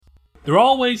there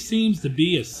always seems to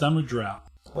be a summer drought.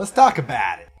 Let's talk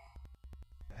about it.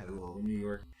 I had a little New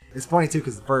York. It's funny too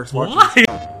because the first watch. Why?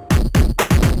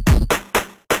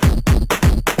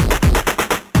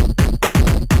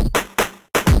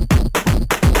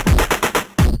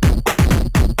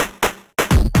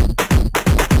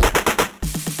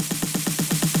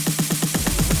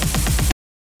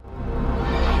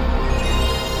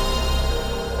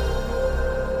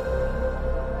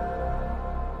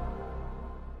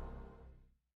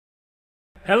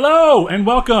 Hello and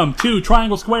welcome to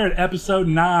Triangle Squared episode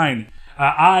 9.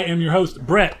 I am your host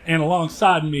Brett, and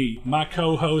alongside me, my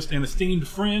co-host and esteemed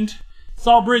friend,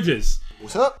 Saul Bridges.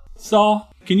 What's up?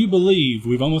 Saul, can you believe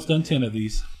we've almost done 10 of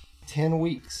these? 10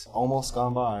 weeks almost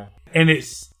gone by. And it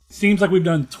seems like we've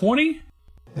done 20,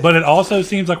 but it also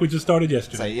seems like we just started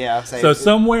yesterday. So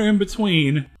somewhere in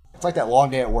between. It's like that long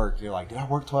day at work. You're like, did I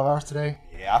work 12 hours today?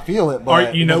 Yeah, I feel it. Or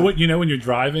But you know what? You know when you're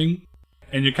driving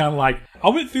and you're kind of like, I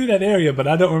went through that area, but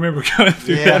I don't remember going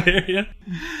through that area.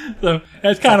 So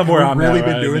that's kind of where I'm at. Have we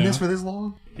really been doing this for this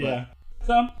long? Yeah.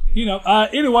 So,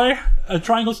 anyway,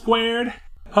 Triangle Squared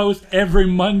posts every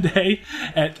Monday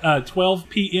at 12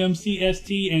 p.m.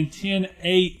 CST and 10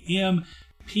 a.m.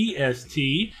 PST.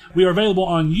 We are available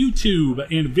on YouTube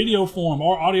in video form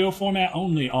or audio format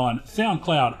only on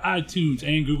SoundCloud, iTunes,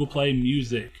 and Google Play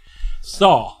Music.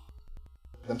 Saul.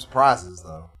 Them surprises,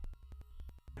 though.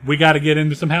 We got to get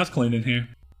into some house cleaning here.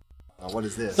 What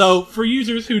is this? So, for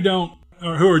users who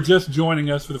are just joining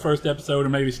us for the first episode or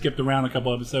maybe skipped around a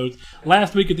couple episodes,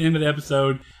 last week at the end of the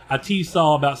episode, I teased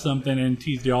Saul about something and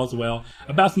teased y'all as well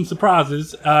about some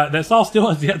surprises that Saul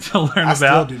still has yet to learn about. I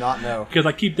still do not know. Because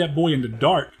I keep that boy in the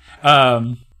dark.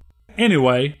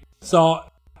 Anyway, Saul,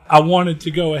 I wanted to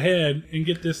go ahead and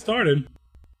get this started,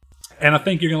 and I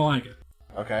think you're going to like it.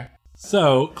 Okay.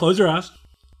 So, close your eyes.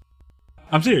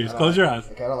 I'm serious. Close your eyes.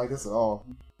 Okay, I don't like this at all.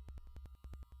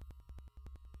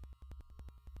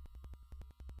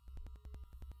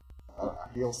 I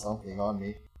feel something on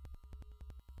me.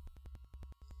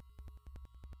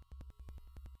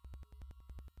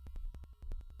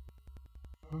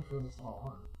 I don't feel this not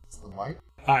work. It's the light.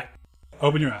 Alright.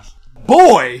 Open your eyes.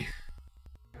 Boy!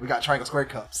 We got Triangle Square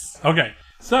cups. Okay.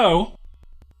 So,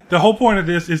 the whole point of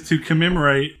this is to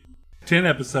commemorate 10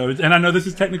 episodes, and I know this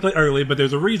is technically early, but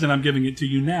there's a reason I'm giving it to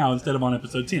you now instead of on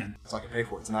episode 10. So I can pay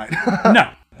for it tonight.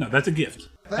 No, that's a gift.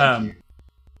 Thank you.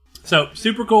 So,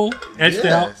 super cool, etched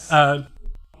out,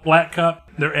 black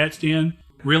cup, they're etched in,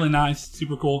 really nice,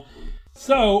 super cool.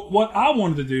 So, what I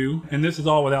wanted to do, and this is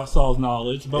all without Saul's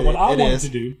knowledge, but what I wanted to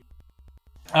do,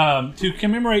 to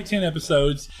commemorate 10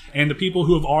 episodes, and the people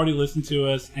who have already listened to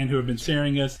us, and who have been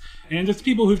sharing us, and just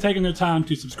people who've taken their time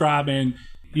to subscribe, and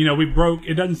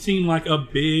it doesn't seem like a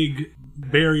big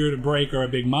barrier to break or a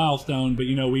big milestone, but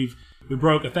we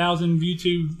broke 1,000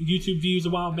 YouTube views a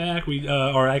while back.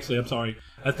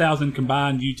 1,000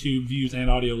 combined YouTube views and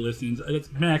audio listens. It's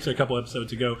been actually a couple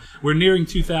episodes ago. We're nearing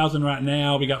 2,000 right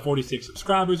now. We got 46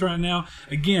 subscribers right now.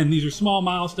 Again, these are small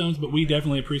milestones, but we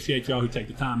definitely appreciate y'all who take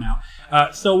the time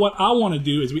out. So what I want to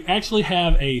do is we actually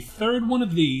have a third one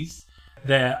of these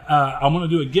that I want to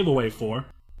do a giveaway for.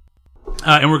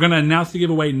 And we're going to announce the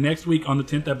giveaway next week on the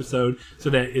 10th episode so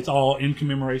that it's all in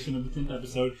commemoration of the 10th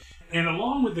episode. And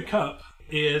along with the cup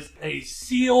is a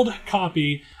sealed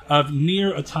copy of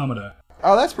Nier Automata.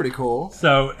 Oh, that's pretty cool.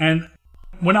 So, and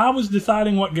when I was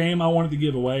deciding what game I wanted to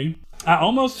give away, I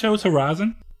almost chose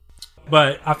Horizon.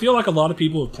 But I feel like a lot of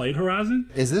people have played Horizon.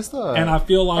 Is this the... And I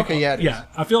feel like... Okay, yeah, it is.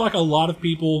 I feel like a lot of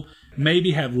people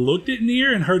maybe have looked at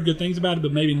Nier and heard good things about it,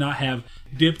 but maybe not have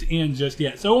dipped in just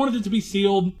yet. So I wanted it to be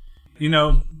sealed.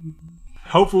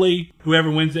 Hopefully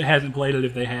whoever wins it hasn't played it.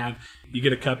 If they have, you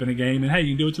get a cup in a game, and hey,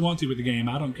 you can do what you want to with the game.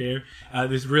 I don't care.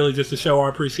 This is really just to show our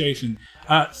appreciation.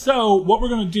 So what we're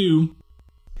going to do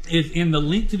is in the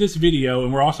link to this video,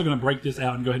 and we're also going to break this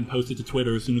out and go ahead and post it to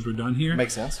Twitter as soon as we're done here.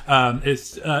 Makes sense.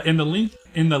 It's in the link.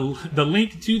 The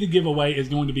link to the giveaway is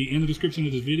going to be in the description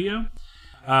of this video,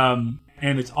 and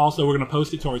it's also we're going to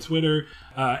post it to our Twitter,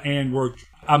 and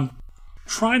I'm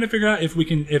trying to figure out if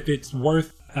it's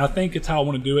worth. I think it's how I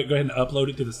want to do it. Go ahead and upload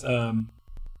it to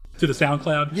the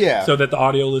SoundCloud. Yeah. So that the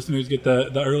audio listeners get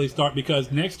the early start,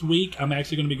 because next week I'm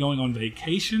actually going to be going on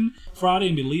vacation Friday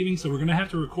and be leaving, so we're going to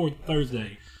have to record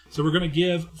Thursday. So we're going to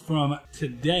give from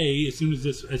today, as soon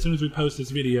as we post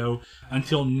this video,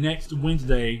 until next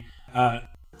Wednesday,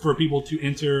 for people to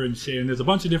enter and share. And there's a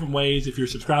bunch of different ways. If you're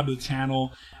subscribed to the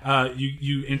channel,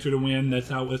 you enter to win. That's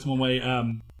one way.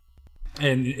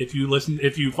 And if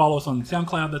you follow us on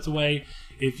SoundCloud, that's a way.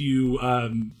 If you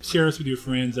share us with your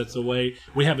friends, that's a way.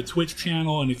 We have a Twitch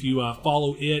channel, and if you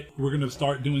follow it, we're going to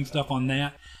start doing stuff on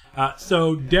that.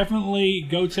 So definitely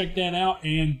go check that out,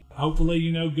 and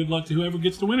hopefully, good luck to whoever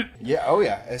gets to win it. Yeah, oh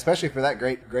yeah, especially for that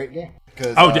great game.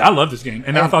 I love this game,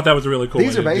 and I thought that was a really cool.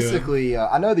 These are basically,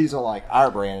 I know these are like our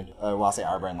brand. Well, I say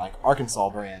our brand, like Arkansas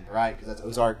brand, right? Because that's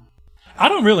Ozark. I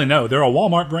don't really know. They're a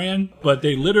Walmart brand, but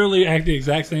they literally act the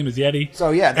exact same as Yeti.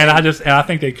 So yeah, I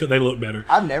think they look better.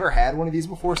 I've never had one of these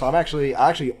before, so I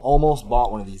actually almost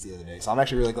bought one of these the other day. So I'm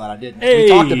actually really glad I did. Hey. We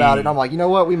talked about it, and I'm like, you know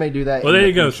what, we may do that. Well, there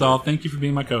you go, Saul. Thank you for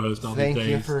being my co-host all these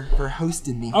days. Thank you for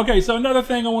hosting me. Okay, so another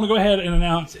thing I want to go ahead and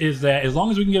announce is that as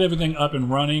long as we can get everything up and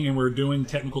running, and we're doing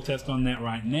technical tests on that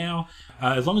right now,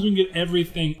 as long as we can get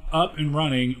everything up and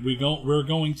running, we're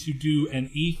going to do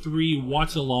an E3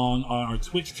 watch along on our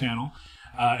Twitch channel.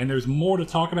 And there's more to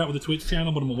talk about with the Twitch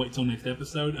channel, but I'm going to wait till next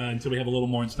episode until we have a little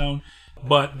more in stone.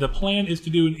 But the plan is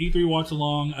to do an E3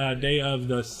 watch-along day of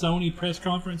the Sony press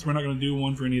conference. We're not going to do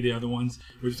one for any of the other ones.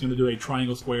 We're just going to do a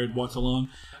triangle squared watch-along.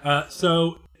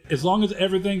 So as long as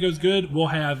everything goes good, we'll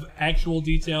have actual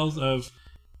details of,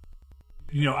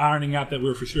 ironing out that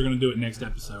we're for sure going to do it next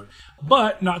episode.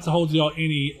 But not to hold y'all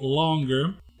any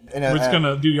longer. We're just going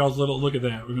to do y'all's little look at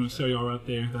that. We're going to show y'all right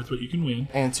there. That's what you can win.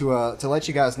 And to let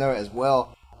you guys know as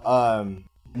well,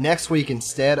 next week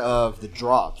instead of the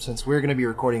drop, since we're going to be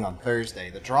recording on Thursday,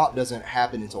 the drop doesn't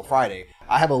happen until Friday.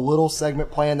 I have a little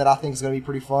segment planned that I think is going to be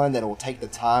pretty fun that will take the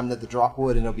time that the drop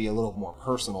would, and it'll be a little more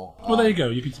personal. Well, there you go.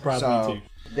 You can surprise me too.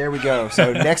 There we go.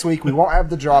 So next week we won't have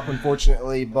the drop,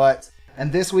 unfortunately,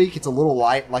 and this week it's a little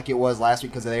light like it was last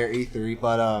week because of their E3.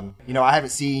 But I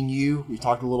haven't seen you. We've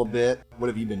talked a little bit. What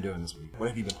have you been doing this week? What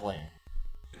have you been playing?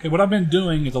 Okay, what I've been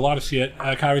doing is a lot of shit.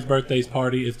 Kyrie's birthday's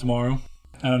party is tomorrow.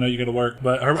 I don't know, you got to work,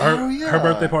 but her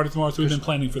birthday party tomorrow, so we've been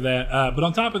planning for that. But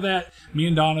on top of that, me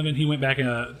and Donovan, he went back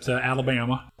to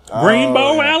Alabama,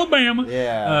 Greenbow, Alabama.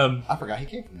 Yeah, I forgot he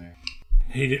came from there.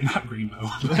 He did not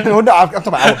Greenbow. No, I'm talking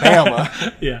about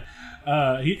Alabama.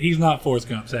 Yeah, he's not Forrest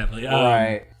Gump, sadly.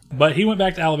 Right. But he went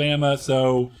back to Alabama,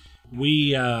 so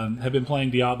we have been playing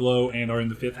Diablo and are in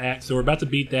the 5th act. So we're about to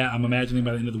beat that. I'm imagining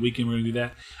by the end of the weekend we're going to do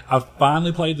that. I've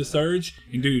finally played The Surge,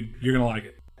 and dude, you're going to like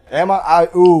it. Am I?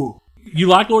 Ooh. You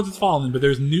like Lords of Fallen, but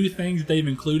there's new things that they've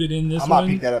included in this one. I might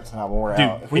pick that up tonight when we're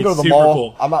out. If we go to the super mall,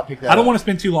 cool. I might pick that up. I don't want to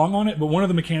spend too long on it, but one of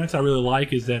the mechanics I really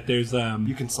like is that there's...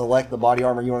 you can select the body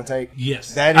armor you want to take?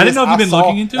 Yes. I didn't know if you've been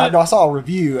looking into it. No, I saw a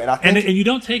review, and I think... And you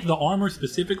don't take the armor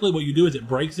specifically. What you do is it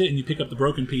breaks it, and you pick up the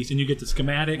broken piece, and you get the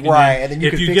schematic. Right, and then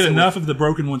if you get enough of the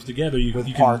broken ones together, you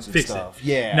can fix it.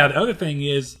 Yeah. Now, the other thing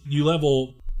is you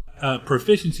level...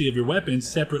 proficiency of your weapons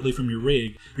separately from your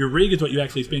rig. Your rig is what you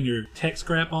actually spend your tech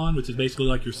scrap on, which is basically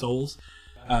like your souls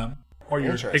or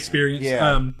your experience.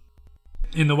 Yeah.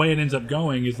 And the way it ends up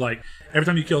going is like every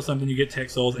time you kill something, you get tech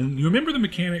souls. And you remember the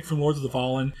mechanic from Lords of the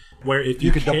Fallen where if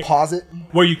you could deposit,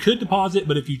 where you could deposit,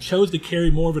 but if you chose to carry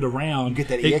more of it around, you get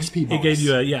that EXP bonus. It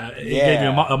gave you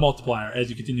a multiplier as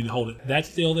you continue to hold it. That's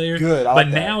still there. Good. But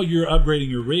now you're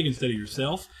upgrading your rig instead of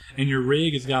yourself, and your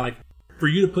rig has got like. For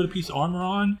you to put a piece of armor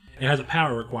on, it has a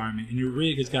power requirement, and your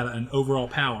rig has got an overall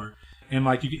power, and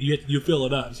like you fill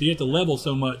it up. So you have to level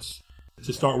so much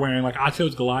to start wearing. Like I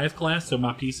chose Goliath class, so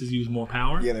my pieces use more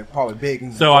power. Yeah, they're probably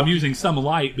big. So I'm using some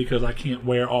light because I can't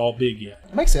wear all big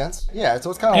yet. Makes sense. Yeah, so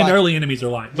it's kind of and like early enemies are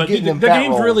light, but the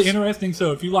game's really interesting.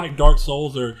 So if you like Dark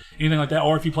Souls or anything like that,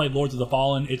 or if you played Lords of the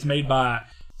Fallen, it's made by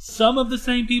some of the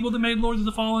same people that made Lords of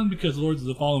the Fallen, because Lords of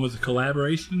the Fallen was a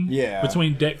collaboration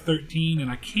between Deck 13 and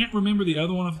I can't remember the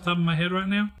other one off the top of my head right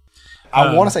now.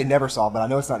 I want to say Neversoft, but I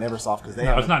know it's not Neversoft because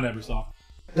it's not Neversoft.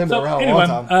 So, anyway,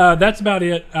 that's about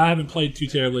it. I haven't played too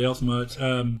terribly else much.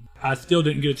 I still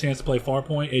didn't get a chance to play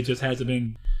Farpoint. It just hasn't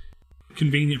been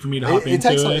convenient for me to hop into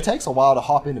it. It takes a while to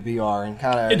hop into VR and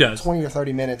kind of 20 or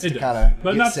 30 minutes to kind of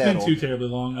but get not settled. been too terribly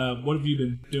long. What have you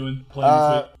been doing playing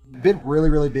this week? Been really,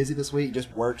 really busy this week,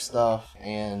 just work stuff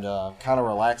and kind of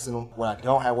relaxing when I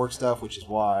don't have work stuff, which is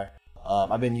why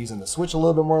I've been using the Switch a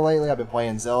little bit more lately. I've been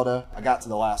playing Zelda. I got to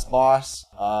the last boss,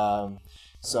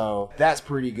 so that's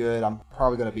pretty good. I'm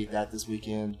probably going to beat that this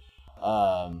weekend.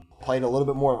 Played a little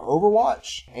bit more of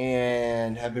Overwatch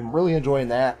and have been really enjoying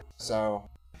that. So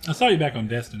I saw you back on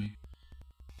Destiny.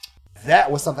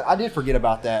 That was something I did forget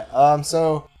about that.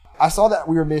 So I saw that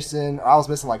we were missing. I was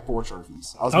missing like 4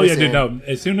 trophies. Dude, no.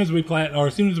 As soon as we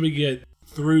get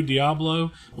through Diablo,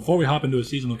 before we hop into a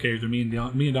seasonal character, me and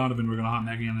Donovan were going to hop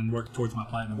back in and work towards my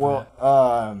platinum. Well,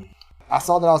 I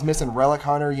saw that I was missing Relic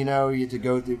Hunter. You know, you had to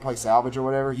go through play salvage or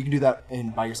whatever. You can do that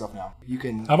by yourself now. You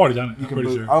can. I've already done it. You I'm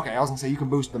pretty sure. Okay, I was gonna say you can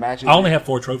boost the matches. I only have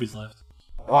 4 trophies left.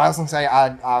 Well, I was gonna say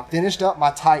I finished up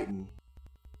my Titan.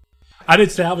 I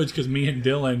did salvage because me and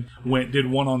Dylan did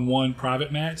one-on-one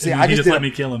private match. See, and he just let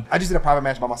me kill him. I just did a private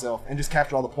match by myself and just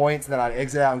capture all the points. And then I'd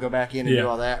exit out and go back in and do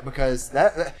all that because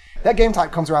that game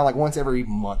type comes around like once every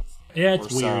month. Yeah,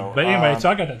 it's weird. So. But anyway, so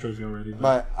I got that trophy already.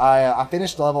 But I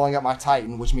finished leveling up my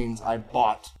Titan, which means I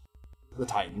bought the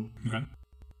Titan. Okay.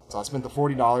 So I spent the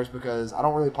 $40 because I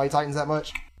don't really play Titans that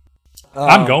much.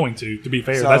 I'm going to be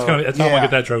fair. So, that's how I'm going to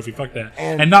get that trophy. Fuck that.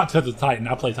 And not to the Titan.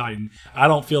 I play Titan. I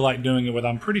don't feel like doing it with,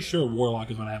 I'm pretty sure Warlock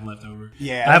is what I have left over.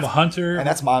 Yeah. I have a Hunter. And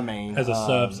that's my main. As a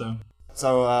sub, so.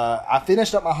 So I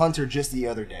finished up my Hunter just the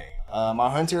other day. My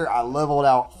Hunter, I leveled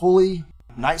out fully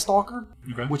Night Stalker,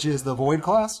 which is the Void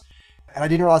class. And I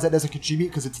didn't realize that doesn't contribute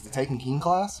because it's the Taken King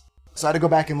class. So I had to go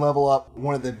back and level up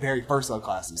one of the very first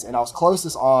subclasses. And I was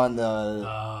closest on the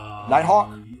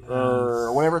Nighthawk,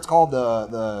 or whatever it's called,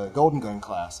 the Golden Gun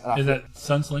class. Is that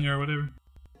Sunslinger or whatever?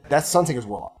 That's Sunslinger's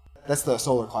Warlock. That's the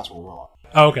Solar class for Warlock.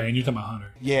 Oh, okay, and you're talking about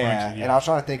Hunter. Yeah, and I was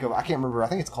trying to think of, I can't remember, I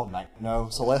think it's called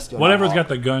Celestial. Whatever's got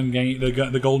the gun game,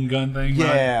 the Golden Gun thing.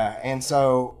 Yeah, right? And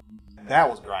so that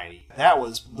was grindy. That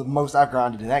was the most I've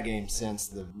grinded in that game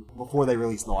since before they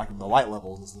released the light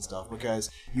levels and stuff, because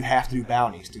you have to do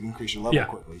bounties to increase your level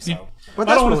quickly. So, but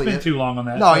I don't want to spend too long on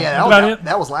that. No, so yeah,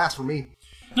 that was last for me.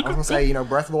 I was gonna say,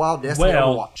 Breath of the Wild, Destiny,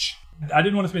 Overwatch. I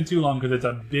didn't want to spend too long because it's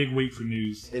a big week for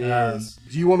news. It is.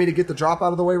 Do you want me to get the drop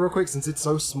out of the way real quick since it's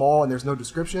so small and there's no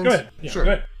descriptions? Go ahead. Yeah, sure.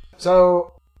 Go ahead.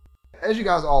 So, as you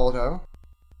guys all know,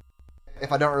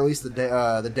 if I don't release the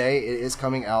day, it is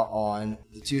coming out on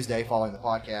the Tuesday following the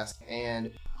podcast.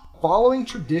 And following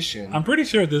tradition, I'm pretty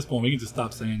sure at this point we can just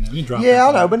stop saying that. We can drop. Yeah,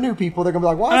 I know, but new people, they're gonna be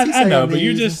like, "Why is he saying know, these but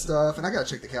you're just, and stuff?" And I gotta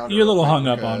check the calendar. You're a little hung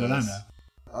up on it. I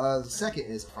know. The second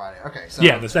is Friday. Okay, so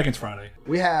yeah, the second's Friday.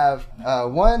 We have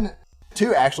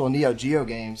two actual Neo Geo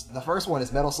games. The first one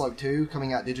is Metal Slug 2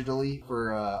 coming out digitally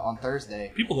for on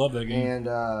Thursday. People love that game. And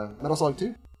Metal Slug 2.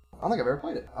 I don't think I've ever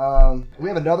played it. We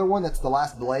have another one that's The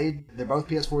Last Blade. They're both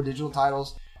PS4 digital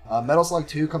titles. Metal Slug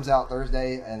 2 comes out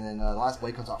Thursday, and then The Last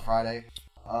Blade comes out Friday.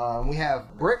 We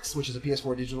have Bricks, which is a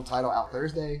PS4 digital title, out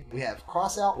Thursday. We have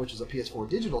Crossout, which is a PS4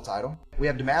 digital title. We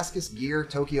have Damascus Gear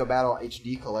Tokyo Battle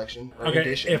HD Collection.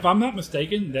 Edition. If I'm not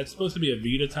mistaken, that's supposed to be a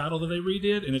Vita title that they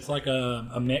redid, and it's like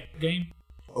a mech game.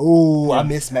 Oh, yeah. I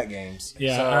miss mech games.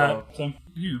 Yeah.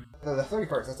 The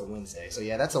 31st, that's a Wednesday. So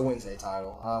yeah, that's a Wednesday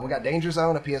title. We got Danger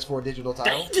Zone, a PS4 digital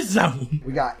title. Danger Zone!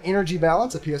 We got Energy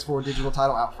Balance, a PS4 digital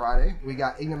title, out Friday. We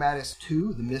got Ignimatus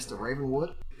 2, The Mist of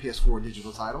Ravenwood, PS4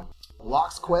 digital title.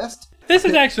 Lock's Quest. This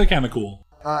is actually kind of cool.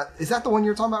 Is that the one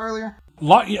you were talking about earlier?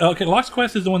 Lock's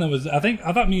Quest is the one that was, I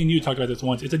thought me and you talked about this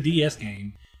once. It's a DS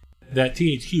game that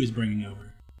THQ is bringing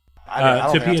over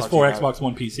to PS4, Xbox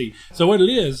One, PC. So what it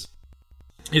is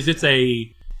it's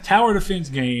a tower defense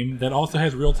game that also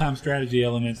has real-time strategy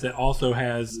elements, that also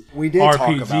has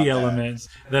RPG elements,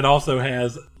 that also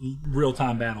has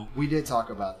real-time battle. We did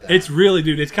talk about that. It's really,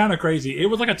 dude, it's kind of crazy. It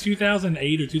was like a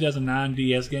 2008 or 2009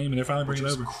 DS game, and they're finally bringing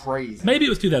it over. Crazy. Maybe it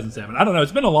was 2007. I don't know.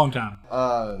 It's been a long time.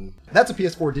 That's a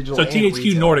PS4 digital. So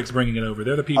THQ Nordic's bringing it over.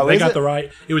 They're the people. They got the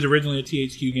right. It was originally a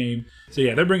THQ game. So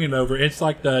yeah, they're bringing it over. It's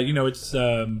like it's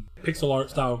pixel art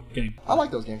style game. I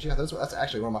like those games. Yeah, that's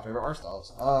actually one of my favorite art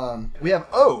styles. We have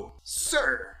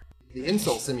the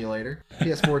Insult Simulator,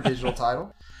 PS4 digital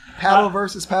title. Paddle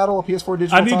versus Paddle, a PS4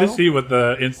 digital title. I need to see what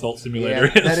the Insult Simulator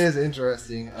is. That is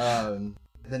interesting.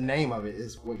 The name of it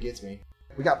is what gets me.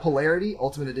 We got Polarity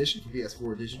Ultimate Edition for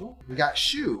PS4 digital. We got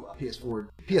Shu, a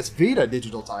PS Vita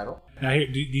digital title. Now,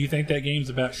 do you think that game's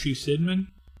about Shu Sidman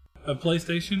of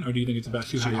PlayStation, or do you think it's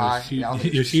about Yoshida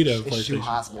of PlayStation? It's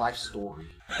Shuhai's life story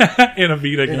in a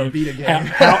Vita game.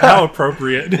 How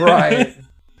appropriate, right?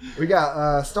 We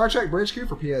got Star Trek Bridge Crew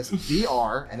for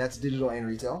PSVR, and that's digital and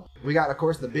retail. We got, of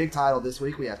course, the big title this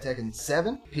week. We have Tekken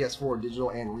 7, PS4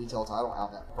 digital and retail title,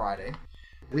 out that Friday.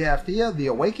 We have Thea, The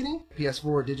Awakening,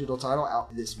 PS4 digital title,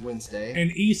 out this Wednesday.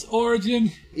 And East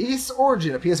Origin,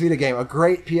 a PS Vita game. A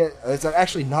great it's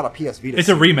actually not a PS Vita It's series.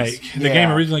 A remake. The game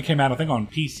originally came out, I think, on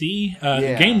PC.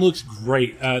 The game looks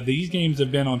great. These games have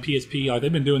been on PSP. Like,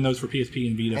 they've been doing those for PSP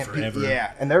and Vita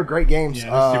forever. And they're great games.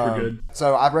 Yeah, they're super good.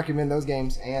 So I'd recommend those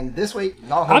games. And this week,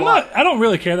 not a whole lot. I don't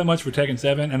really care that much for Tekken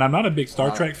 7, and I'm not a big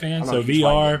Star Trek fan, so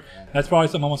VR, that's probably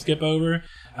something I'm going to skip over.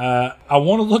 I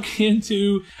want to look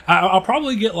into. I'll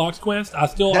probably get Lock's Quest.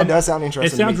 That does sound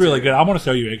interesting. It sounds really good. I want to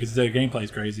show you it because the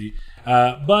gameplay's crazy.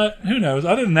 But who knows?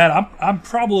 Other than that,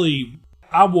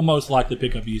 I will most likely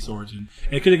pick up East Origin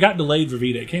because it got delayed for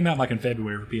Vita. It came out like in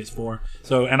February for PS4.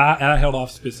 So and I held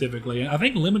off specifically. And I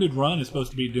think Limited Run is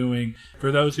supposed to be doing,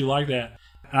 for those who like that.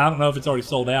 I don't know if it's already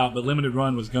sold out, but Limited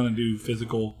Run was going to do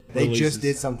physical. They releases. just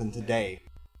did something today.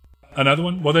 Another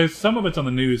one? Well, there's some of it's on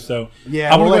the news, so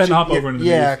Yeah, I'm going to we'll go ahead let and you- hop over into the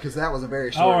news. Yeah, because that was a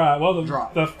very short All right. Well,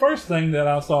 drop. the first thing that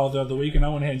I saw the other week, and I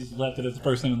went ahead and just left it as the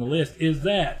first thing on the list, is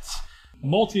that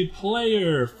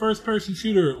multiplayer first-person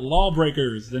shooter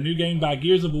Lawbreakers, the new game by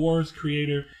Gears of War's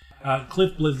creator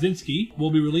Cliff Bleszinski,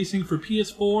 will be releasing for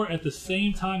PS4 at the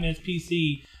same time as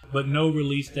PC, but no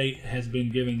release date has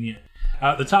been given yet.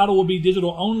 The title will be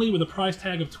digital only with a price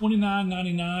tag of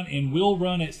 $29.99 and will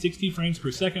run at 60 frames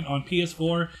per second on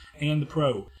PS4 and the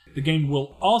Pro. The game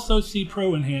will also see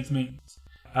Pro enhancements,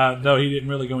 though he didn't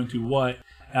really go into what.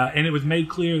 And it was made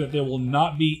clear that there will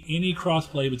not be any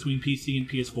crossplay between PC and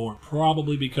PS4,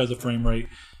 probably because of frame rate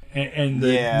and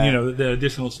the the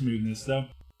additional smoothness. So,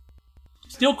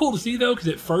 still cool to see though, because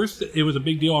at first it was a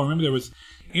big deal. I remember there was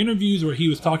interviews where he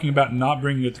was talking about not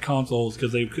bringing it to consoles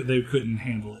because they couldn't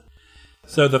handle it.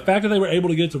 So the fact that they were able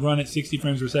to get it to run at 60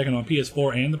 frames per second on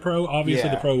PS4 and the Pro, obviously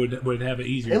the Pro would have it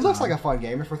easier. It looks time. like a fun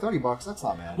game, and for $30, that's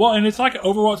not bad. Well, and it's like an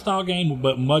Overwatch style game,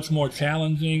 but much more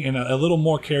challenging and a little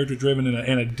more character driven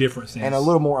in a different sense. And a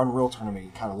little more Unreal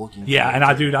Tournament kind of looking. Yeah, and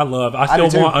I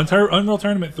still want Unreal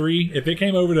Tournament 3. If it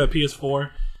came over to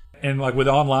PS4 and like with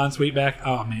online sweetback,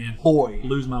 oh man, boy,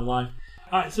 lose my life.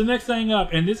 All right, so next thing up,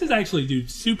 and this is actually,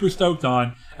 dude, super stoked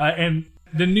on, and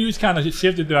the news kind of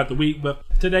shifted throughout the week, but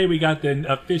today we got the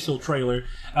official trailer.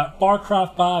 Far Cry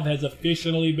 5 has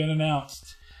officially been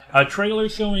announced. A trailer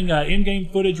showing in-game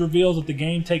footage reveals that the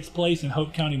game takes place in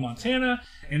Hope County, Montana,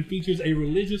 and features a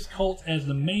religious cult as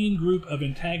the main group of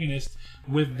antagonists,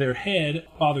 with their head,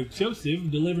 Father Joseph,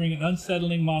 delivering an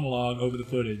unsettling monologue over the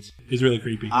footage. It's really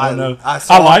creepy. I don't know.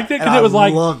 I liked it because it was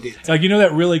like, loved it. Like, you know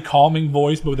that really calming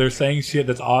voice, but they're saying shit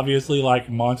that's obviously like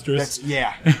monstrous. Really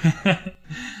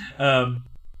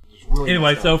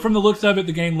anyway, so from the looks of it,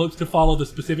 the game looks to follow the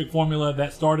specific formula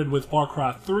that started with Far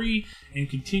Cry 3 and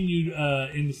continued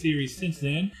in the series since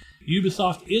then.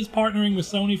 Ubisoft is partnering with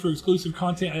Sony for exclusive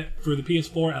content for the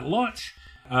PS4 at launch,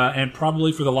 and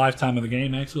probably for the lifetime of the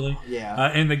game, actually.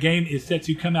 Yeah. And the game is set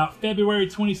to come out February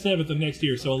 27th of next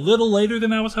year, so a little later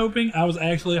than I was hoping. I was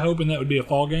actually hoping that would be a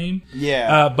fall game.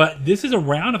 Yeah. But this is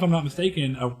around, if I'm not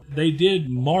mistaken, they did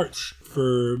March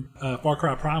for Far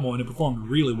Cry Primal, and it performed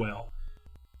really well.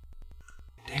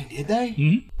 Dang, did they?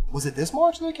 Mm-hmm. Was it this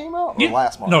March that it came out? Or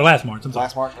last March? No, last March. I'm sorry.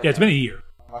 Last March? Okay. Yeah, it's been a year.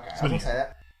 Okay, I was going to say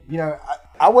that. You know,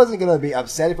 I wasn't going to be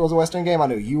upset if it was a Western game. I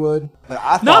knew you would. But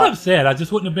I thought... Not upset. I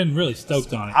just wouldn't have been really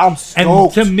stoked on it. I'm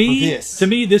stoked and to me, for this. To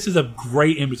me, this is a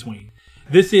great in-between.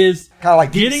 This is kind of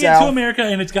like getting into America,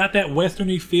 and it's got that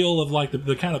westerny feel of like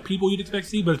the kind of people you'd expect to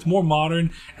see, but it's more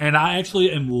modern. And I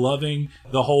actually am loving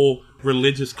the whole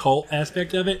religious cult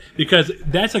aspect of it, because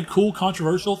that's a cool,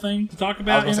 controversial thing to talk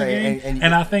about in a game.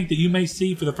 And I think that you may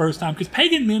see for the first time, because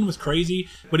Pagan Min was crazy,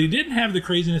 but he didn't have the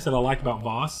craziness that I liked about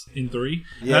Voss in 3.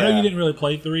 Yeah. I know you didn't really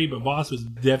play 3, but Voss was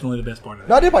definitely the best part of it.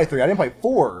 No, I did play 3. I didn't play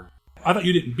 4. I thought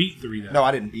you didn't beat 3, though. No,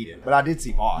 I didn't beat it, but I did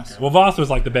see Voss. Okay. Well, Voss was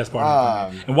like the best part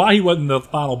of it. And why he wasn't the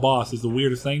final boss is the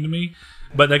weirdest thing to me.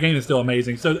 But that game is still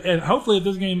amazing. So, and hopefully, if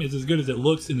this game is as good as it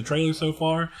looks in the trailer so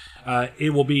far,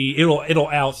 it'll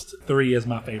oust 3 as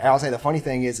my favorite. And I'll say the funny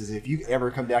thing is if you ever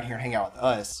come down here and hang out with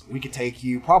us, we could take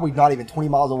you probably not even 20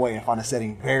 miles away and find a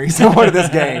setting very similar to this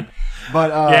game.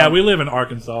 But yeah, we live in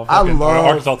Arkansas.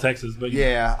 Arkansas, Texas. But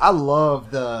yeah, I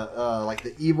love the like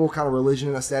the evil kind of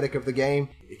religion aesthetic of the game.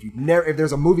 If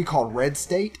there's a movie called Red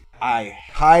State, I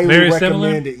highly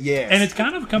recommend it. Yes, and it's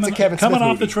kind of coming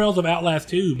off the trails of Outlast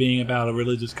 2 being about a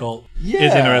religious cult. Yeah,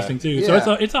 is interesting too. Yeah.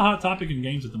 So it's a hot topic in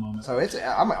games at the moment. So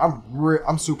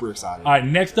I'm super excited. All right,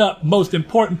 next up, most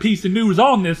important piece of news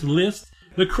on this list: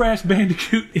 the Crash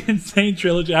Bandicoot Insane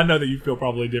Trilogy. I know that you feel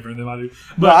probably different than I do,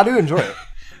 but no, I do enjoy it.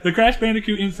 The Crash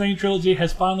Bandicoot Insane Trilogy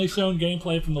has finally shown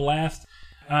gameplay from the last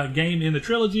game in the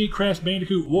trilogy, Crash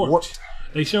Bandicoot Warped.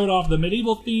 They showed off the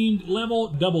medieval-themed level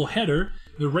double header,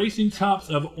 the racing chops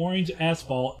of Orange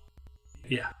Asphalt.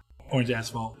 Yeah, Orange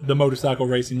Asphalt. The motorcycle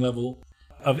racing level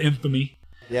of infamy.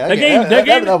 Yeah, that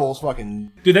game level was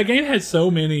fucking... Dude, that game had so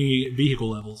many vehicle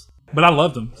levels. But I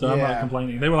loved them, so I'm not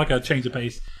complaining. They were like a change of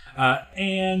pace.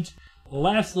 And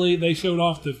lastly, they showed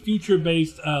off the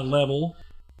future-based level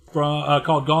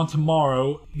called Gone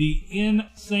Tomorrow. The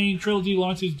Insane Trilogy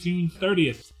launches June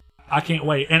 30th. I can't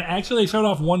wait. And actually, they showed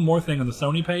off one more thing on the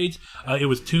Sony page. It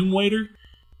was Tomb Waiter,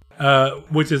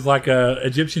 which is like a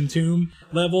Egyptian tomb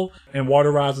level, and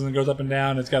water rises and goes up and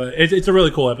down. It's a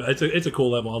really cool level. It's a cool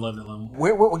level. I love that level.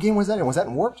 What game was that in? Was that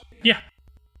in Warped? Yeah.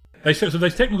 They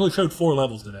technically showed 4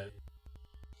 levels today.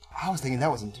 I was thinking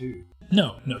that was in 2.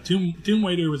 No. Tomb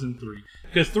Raider was in 3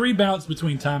 because 3 bounced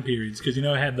between time periods because it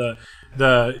had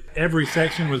the every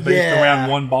section was based around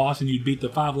one boss and you'd beat the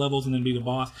 5 levels and then beat a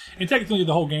boss. And technically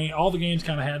the whole game, all the games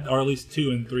kind of had, or at least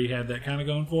 2 and 3 had that kind of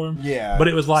going for them. Yeah, but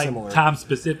it was like similar. time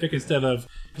specific instead of,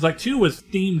 because like 2 was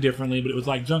themed differently, but it was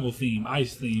like jungle theme,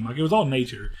 ice theme, like it was all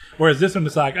nature. Whereas this one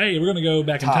was like, hey, we're gonna go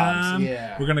back in time,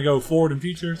 we're gonna go forward and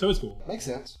future, so it's cool. Makes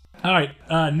sense. All right,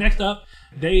 next up,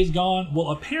 Days Gone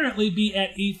will apparently be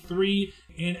at E3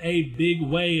 in a big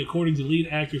way, according to lead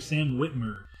actor Sam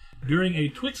Witwer. During a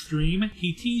Twitch stream,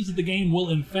 he teased that the game will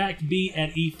in fact be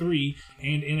at E3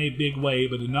 and in a big way,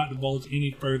 but did not divulge any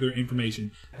further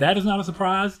information. That is not a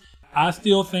surprise. I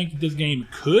still think that this game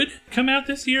could come out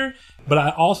this year, but I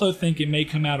also think it may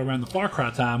come out around the Far Cry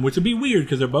time, which would be weird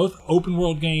because they're both open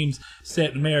world games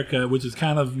set in America, which is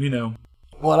kind of,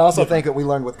 Well, and I also think that we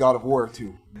learned with God of War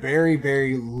to very,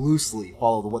 very loosely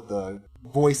follow what the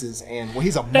voices and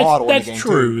he's a model in the game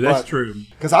too. That's true.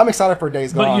 Because I'm excited for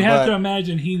Days Gone. But you have to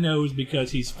imagine he knows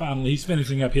because he's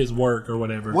finishing up his work or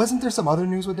whatever. Wasn't there some other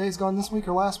news with Days Gone this week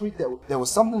or last week that there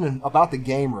was something about the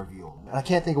game revealed? I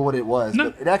can't think of what it was. No,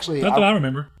 but it actually. Not that I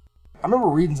remember. I remember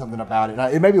reading something about it.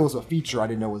 And maybe it was a feature I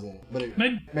didn't know was in it, but it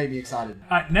made me excited.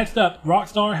 All right, next up,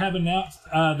 Rockstar have announced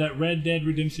that Red Dead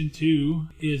Redemption 2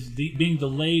 is being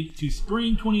delayed to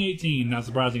spring 2018. Not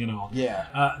surprising at all.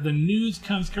 Yeah. The news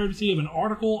comes courtesy of an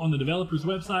article on the developer's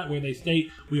website where they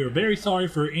state, "We are very sorry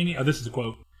for any." Oh, this is a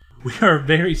quote. "We are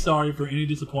very sorry for any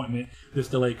disappointment this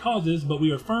delay causes, but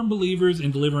we are firm believers in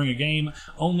delivering a game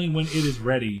only when it is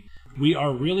ready. We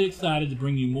are really excited to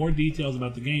bring you more details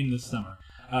about the game this summer."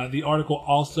 The article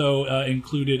also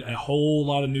included a whole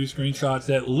lot of new screenshots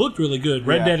that looked really good.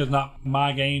 Red Dead is not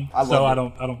my game, so I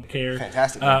don't care.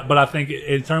 Fantastic. But I think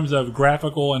in terms of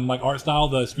graphical and like art style,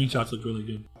 the screenshots look really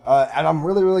good. And I'm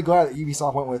really, really glad that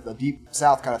Ubisoft went with a Deep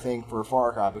South kind of thing for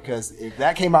Far Cry, because if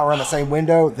that came out around the same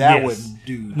window, that would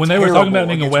do. When they were talking about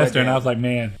it being a Western, I was like,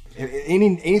 man.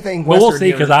 Anything Western. Well, we'll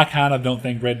see, because I kind of don't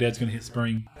think Red Dead's going to hit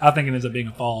spring. I think it ends up being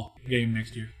a fall game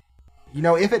next year.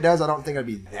 If it does, I don't think I'd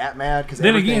be that mad. Because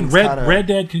then again, Red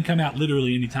Dead can come out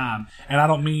literally any time, and I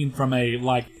don't mean from a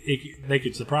they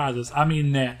could surprise us. I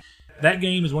mean that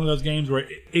game is one of those games where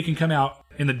it can come out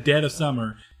in the dead of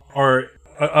summer or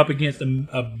up against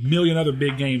a million other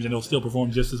big games, and it'll still perform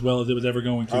just as well as it was ever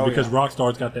going to because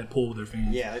Rockstar's got that pull with their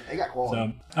fans. Yeah, they got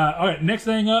quality. So, all right, next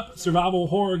thing up, survival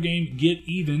horror game Get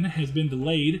Even has been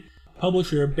delayed.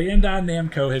 Publisher Bandai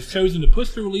Namco has chosen to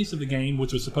push the release of the game,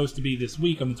 which was supposed to be this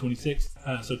week on the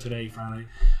 26th, so today, Friday,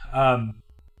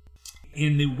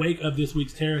 in the wake of this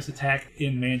week's terrorist attack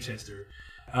in Manchester.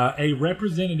 A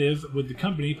representative with the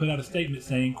company put out a statement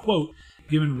saying, quote,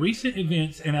 "Given recent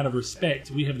events and out of respect,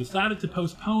 we have decided to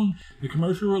postpone the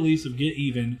commercial release of Get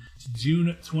Even to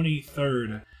June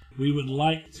 23rd. We would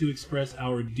like to express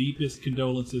our deepest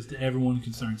condolences to everyone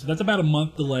concerned." So that's about a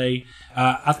month delay.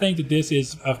 I think that this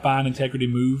is a fine integrity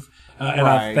move. And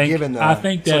I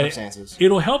think that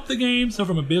it'll help the game. So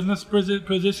from a business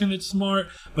position, it's smart.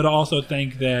 But I also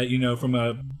think that, from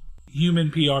a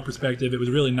human PR perspective, it was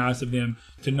really nice of them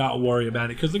to not worry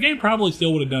about it. Because the game probably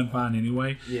still would have done fine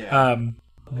anyway. Yeah.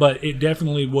 But it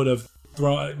definitely would have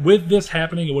thrown, with this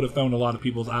happening, it would have thrown a lot of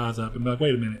people's eyes up and be like,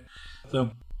 wait a minute.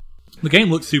 So the game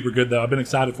looks super good, though. I've been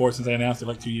excited for it since they announced it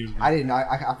like 2 years ago. I didn't.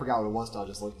 I forgot what it was until I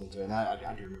just looked into it. And I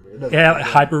do remember it. Yeah, like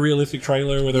hyper-realistic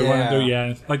trailer where they're running through.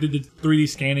 Yeah, like they did 3D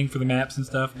scanning for the maps and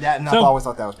stuff. Yeah, and I always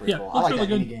thought that was pretty cool. I like really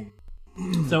that game.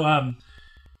 So,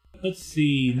 let's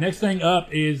see. Next thing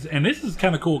up is, and this is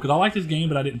kind of cool because I like this game,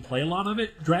 but I didn't play a lot of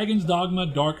it. Dragon's Dogma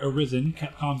Dark Arisen,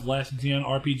 Capcom's last-gen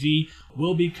RPG,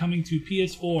 will be coming to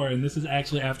PS4, and this is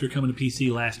actually after coming to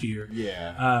PC last year.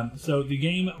 Yeah. So the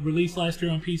game released last year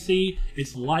on PC.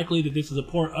 It's likely that this is a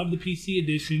port of the PC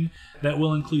edition that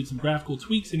will include some graphical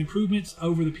tweaks and improvements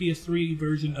over the PS3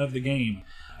 version of the game.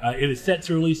 It is set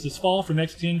to release this fall for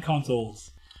next-gen consoles.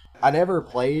 I never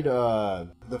played the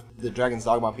Dragon's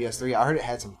Dogma on PS3. I heard it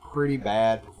had some pretty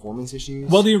bad performance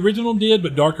issues. Well, the original did,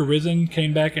 but Dark Arisen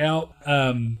came back out.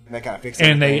 And they kind of fixed it.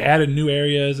 And they added new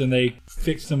areas, and they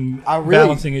fixed some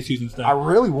balancing issues and stuff. I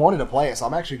really wanted to play it, so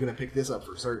I'm actually going to pick this up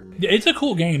for certain. Yeah, it's a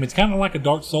cool game. It's kind of like a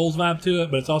Dark Souls vibe to it,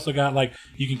 but it's also got,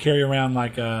 you can carry around,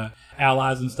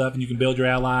 allies and stuff, and you can build your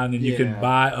ally, and then you can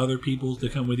buy other people's to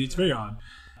come with you. It's very odd.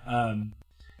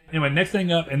 Anyway, next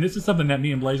thing up, and this is something that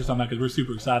me and Blaze are talking about because we're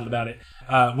super excited about it.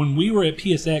 When we were at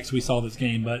PSX, we saw this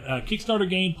game, but Kickstarter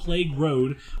game Plague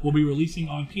Road will be releasing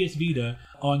on PS Vita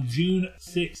on June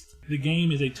 6th. The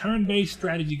game is a turn-based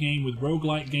strategy game with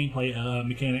roguelike gameplay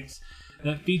mechanics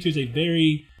that features a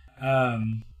very,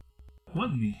 what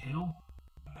in the hell?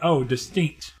 Oh,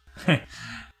 distinct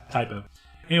typo.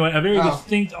 Anyway, a very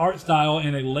distinct art style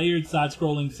and a layered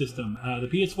side-scrolling system. The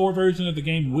PS4 version of the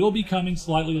game will be coming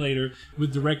slightly later,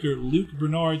 with director Luc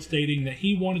Bernard stating that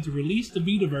he wanted to release the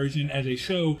Vita version as a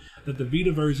show that the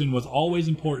Vita version was always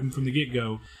important from the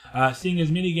get-go. Seeing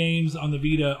as many games on the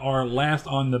Vita are last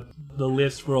on the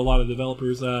list for a lot of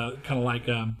developers, kind of like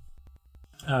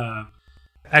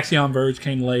Axiom Verge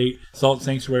came late, Salt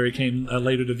Sanctuary came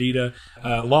later to Vita,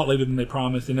 a lot later than they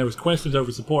promised, and there was questions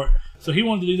over support. So he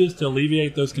wanted to do this to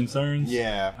alleviate those concerns.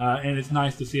 Yeah. And it's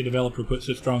nice to see a developer put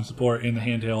such strong support in the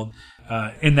handheld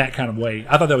in that kind of way.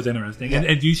 I thought that was interesting. Yeah.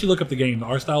 And you should look up the game. The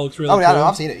art style looks really cool. Oh, yeah, no,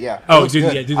 I've seen it, yeah. Oh,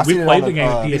 dude, we played the game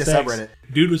at Vita PSX. subreddit.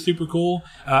 Dude was super cool.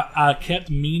 I kept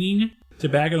meaning to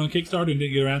back it on Kickstarter and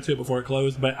didn't get around to it before it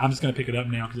closed, but I'm just going to pick it up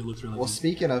now because it looks really Well, good.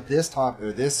 speaking of this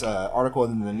article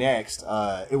and then the next,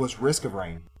 it was Risk of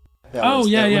Rain. That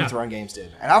Limit to Run Games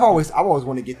did. And I've always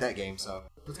wanted to get that game, so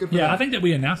it's good for them. I think that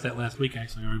we announced that last week,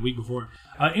 actually, or a week before.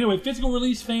 Anyway, physical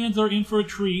release fans are in for a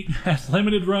treat as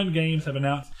Limited Run Games have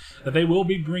announced that they will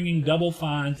be bringing Double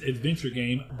Fine's adventure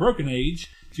game, Broken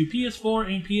Age, to PS4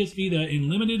 and PS Vita in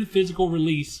limited physical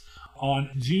release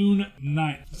on June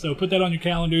 9th. So put that on your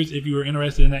calendars if you were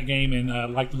interested in that game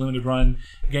and like the Limited Run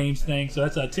Games thing. So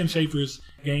that's Tim Schafer's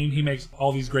game. He makes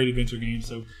all these great adventure games.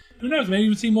 So who knows? Maybe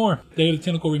we'll see more. Day of the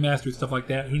Tentacle Remastered, stuff like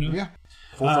that. Who knows? Yeah.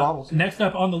 Full throttles. Next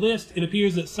up on the list, it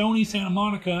appears that Sony Santa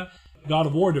Monica, God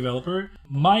of War developer,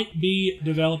 might be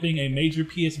developing a major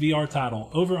PSVR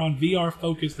title. Over on VR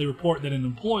Focus, they report that an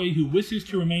employee who wishes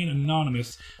to remain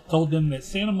anonymous told them that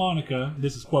Santa Monica,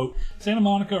 this is quote, Santa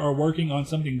Monica are working on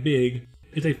something big.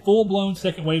 It's a full-blown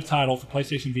second wave title for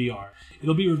PlayStation VR.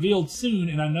 It'll be revealed soon,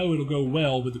 and I know it'll go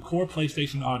well with the core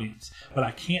PlayStation audience, but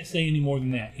I can't say any more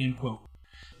than that, end quote.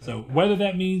 So whether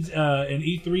that means an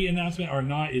E3 announcement or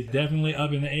not is definitely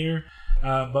up in the air,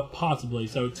 but possibly.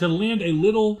 So to lend a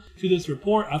little to this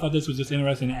report, I thought this was just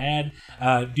interesting to add.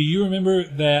 Do you remember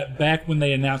that back when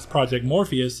they announced Project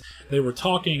Morpheus, they were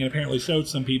talking and apparently showed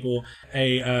some people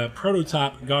a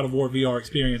prototype God of War VR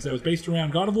experience that was based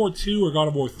around God of War 2 or God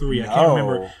of War 3, I can't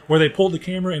remember, where they pulled the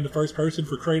camera into first person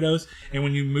for Kratos, and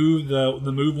when you move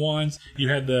the move wands, you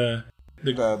had the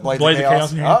Blades of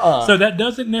Chaos in your hand. So that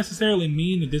doesn't necessarily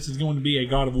mean that this is going to be a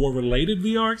God of War related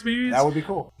VR experience. That would be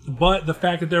cool. But the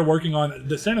fact that they're working on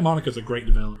Santa Monica's a great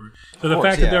developer. So the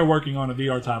fact that they're working on a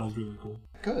VR title is really cool.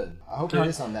 Good. I hope it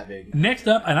is something that big. Next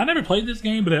up, and I never played this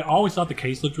game, but I always thought the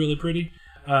case looked really pretty.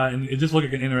 And it just looked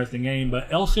like an interesting game.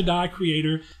 But El Shaddai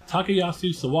creator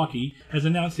Takayasu Sawaki has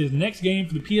announced his next game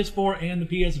for the PS4 and the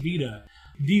PS Vita.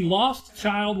 The Lost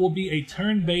Child will be a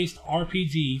turn-based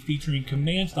RPG featuring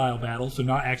command-style battles, so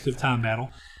not active time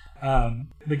battle.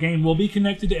 The game will be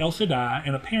connected to El Shaddai,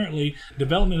 and apparently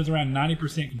development is around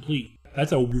 90% complete.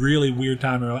 That's a really weird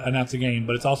time to announce a game,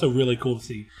 but it's also really cool to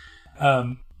see.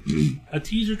 A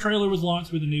teaser trailer was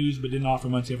launched with the news, but didn't offer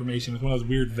much information. It was one of those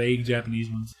weird, vague Japanese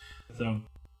ones. So,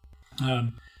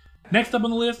 next up on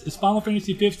the list is Final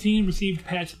Fantasy XV received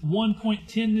patch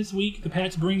 1.10 this week. The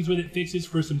patch brings with it fixes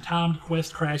for some timed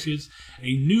quest crashes,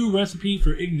 a new recipe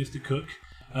for Ignis to cook.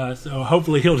 So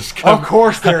hopefully he'll discover... Of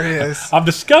course there is. I've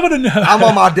discovered a... I'm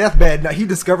on my deathbed. Now, he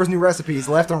discovers new recipes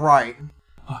left and right.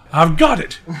 I've got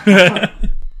it.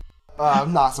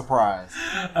 I'm not surprised.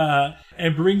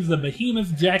 And brings the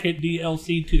Behemoth Jacket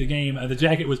DLC to the game. The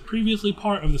jacket was previously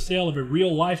part of the sale of a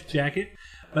real-life jacket,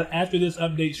 but after this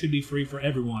update should be free for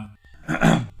everyone.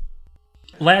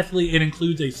 Lastly, it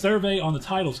includes a survey on the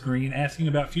title screen asking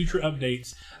about future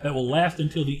updates that will last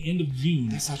until the end of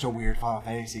June. It's such a weird Final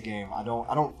Fantasy game. I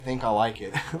don't think I like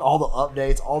it. All the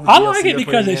updates, all the I DLC like it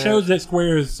because it in. shows that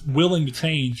Square is willing to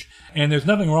change, and there's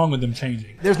nothing wrong with them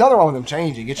changing. There's nothing wrong with them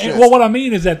changing. It's just, well, what I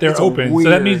mean is that they're it's open, weird, so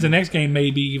that means the next game may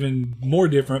be even more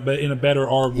different, but in a better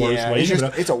or worse way.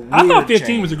 It's a weird I thought 15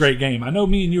 change. was a great game. I know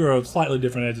me and you are on slightly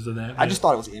different edges of that. I just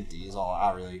thought it was empty. Is all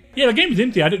I really. Yeah, the game was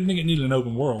empty. I didn't think it needed an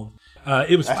open world.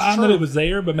 It was fine true. that it was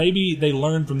there, but maybe they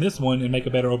learned from this one and make a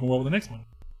better open world with the next one.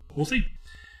 We'll see.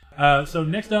 So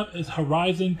next up is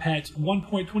Horizon patch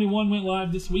 1.21 went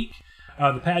live this week.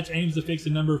 The patch aims to fix a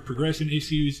number of progression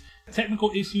issues, technical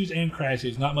issues, and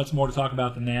crashes. Not much more to talk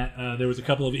about than that. There was a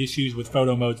couple of issues with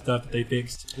photo mode stuff that they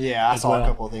fixed. Yeah, I saw a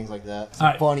couple of things like that.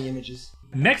 Some funny images.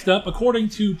 Next up, according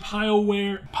to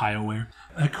BioWare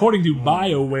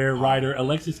writer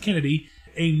Alexis Kennedy,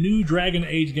 a new Dragon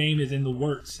Age game is in the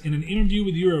works. In an interview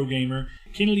with Eurogamer,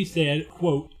 Kennedy said,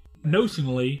 quote,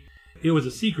 "Notionally, it was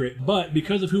a secret, but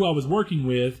because of who I was working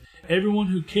with, everyone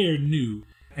who cared knew.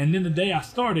 And then the day I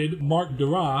started, Mark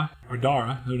Dara,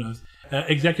 who knows,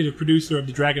 executive producer of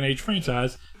the Dragon Age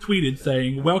franchise, tweeted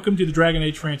saying, 'Welcome to the Dragon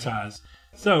Age franchise.'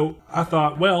 So I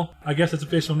thought, well, I guess it's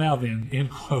official now then,"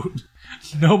 end quote.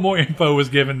 No more info was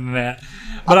given than that.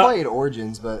 But I played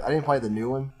Origins, but I didn't play the new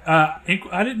one.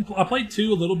 I played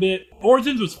 2 a little bit.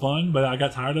 Origins was fun, but I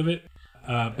got tired of it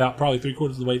about probably 3/4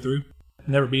 of the way through.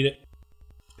 Never beat it.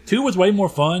 2 was way more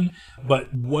fun,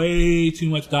 but way too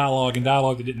much dialogue and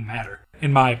dialogue that didn't matter,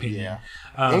 in my opinion.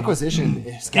 Inquisition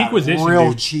has got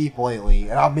real cheap lately,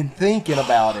 and I've been thinking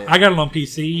about it. I got it on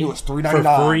PC. It was $3.99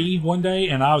 for free one day,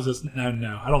 and I was just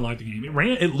no, I don't like the game.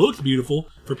 It looks beautiful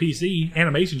for PC.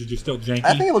 Animations are just still janky.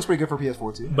 I think it looks pretty good for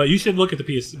PS4 too. But you should look at the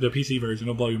PC version;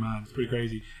 it'll blow your mind. It's pretty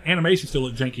crazy. Animations still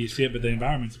look janky as shit, but the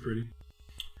environments are pretty.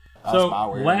 So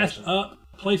last up,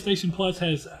 PlayStation Plus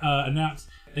has announced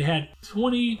they had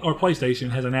PlayStation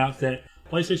has announced that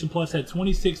PlayStation Plus had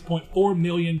 26.4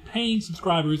 million paying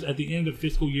subscribers at the end of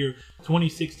fiscal year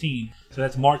 2016. So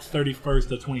that's March 31st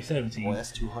of 2017. Boy,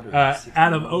 that's 200.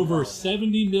 Out of over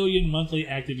 70 million monthly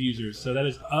active users. So that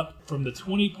is up from the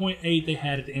 20.8 they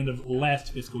had at the end of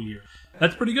last fiscal year.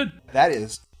 That's pretty good. That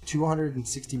is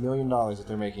 $260 million that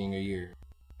they're making a year.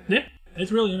 Yeah,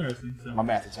 it's really interesting. So. My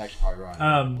math is actually probably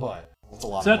right. But that's a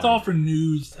lot. So that's all for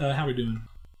news. How are we doing?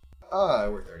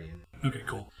 We're 30 in. Okay,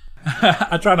 cool.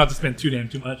 I try not to spend too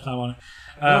much time on it.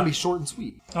 It's going to be short and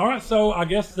sweet. All right, so I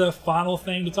guess the final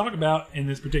thing to talk about in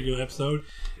this particular episode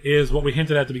is what we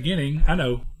hinted at the beginning. I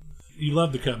know you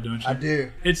love the cup, don't you? I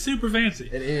do. It's super fancy.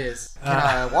 It is. Can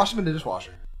I wash them in the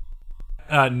dishwasher?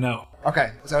 No.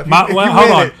 Okay. So if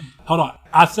Hold on.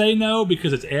 I say no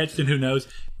because it's etched, and who knows?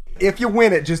 If you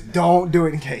win it, just don't do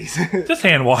it in case. Just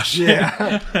hand wash.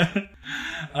 Yeah.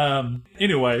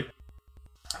 Anyway.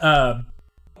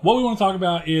 What we want to talk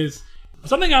about is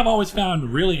something I've always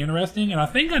found really interesting, and I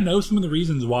think I know some of the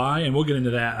reasons why, and we'll get into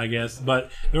that, I guess.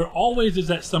 But there always is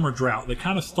that summer drought that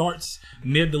kind of starts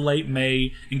mid to late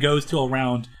May and goes till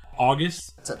around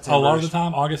August. September. A lot of the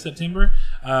time, August, September.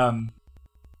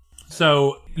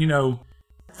 So,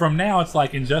 from now it's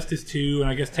like Injustice 2 and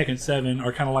I guess Tekken 7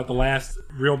 are kind of like the last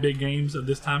real big games of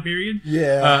this time period.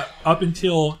 Yeah. Up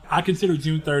until I consider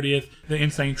June 30th, the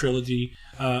Insane Trilogy,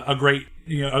 a great,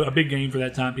 a big game for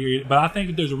that time period. But I think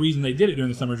that there's a reason they did it during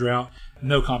the summer drought.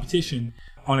 No competition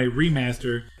on a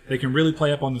remaster. They can really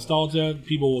play up on nostalgia.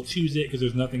 People will choose it because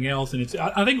there's nothing else. And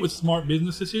I think it was a smart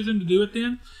business decision to do it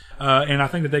then. And I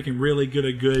think that they can really get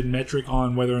a good metric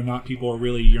on whether or not people are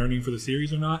really yearning for the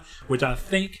series or not, which I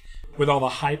think with all the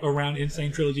hype around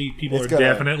Insane Trilogy, people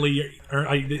definitely,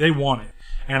 they want it.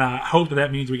 And I hope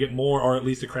that means we get more, or at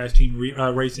least a Crash Team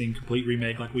Racing complete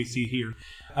remake like we see here.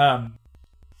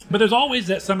 But there's always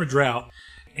that summer drought.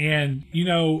 And,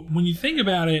 when you think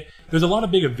about it, there's a lot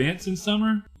of big events in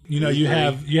summer. You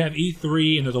have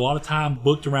E3, and there's a lot of time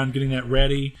booked around getting that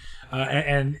ready.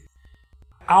 And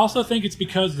I also think it's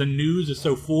because the news is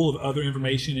so full of other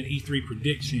information and E3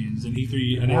 predictions and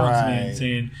E3 announcements.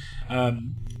 Right.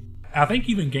 And I think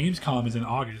even Gamescom is in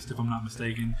August, if I'm not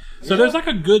mistaken. So there's like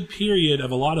a good period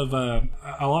of a lot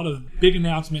of big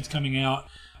announcements coming out.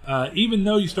 Even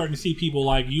though you're starting to see people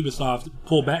like Ubisoft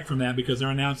pull back from that because they're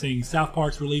announcing South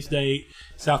Park's release date,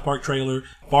 South Park trailer,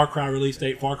 Far Cry release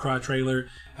date, Far Cry trailer.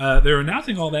 They're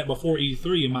announcing all that before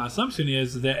E3, and my assumption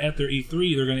is that after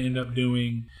E3 they're going to end up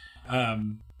doing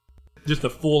just a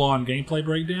full-on gameplay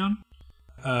breakdown.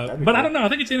 But cool. I don't know. I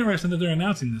think it's interesting that they're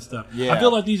announcing this stuff. Yeah. I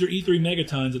feel like these are E3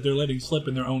 megatons that they're letting slip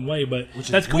in their own way, but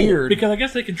that's cool weird. Because I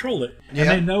guess they control it. Yeah.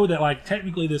 And they know that, like,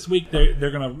 technically this week they're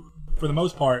going to, for the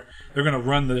most part, they're going to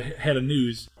run the head of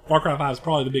news. Far Cry 5 is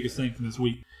probably the biggest thing from this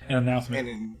week, an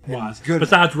announcement-wise.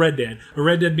 Besides Red Dead. But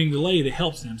Red Dead being delayed, it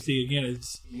helps them. See, again,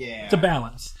 it's a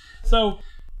balance. So,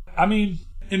 I mean,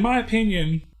 in my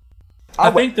opinion, I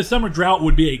think the summer drought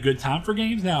would be a good time for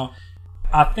games. Now,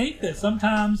 I think that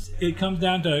sometimes it comes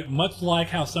down to much like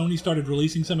how Sony started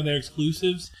releasing some of their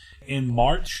exclusives in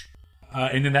March,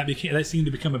 and then that seemed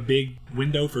to become a big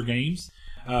window for games.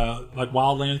 Like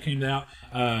Wildlands came out.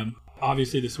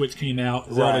 Obviously, the Switch came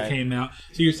out. Zelda came out.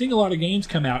 So you're seeing a lot of games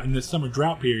come out in this summer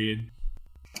drought period.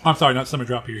 I'm sorry, not summer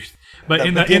drought period, but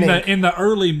in the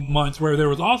early months where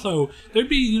there'd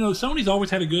be Sony's always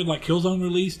had a good like Killzone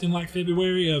released in like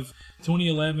February of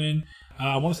 2011.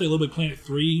 I want to say Little Big Planet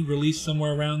 3 released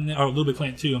somewhere around there, or Little Big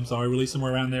Planet 2, released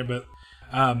somewhere around there. But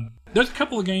there's a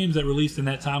couple of games that released in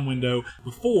that time window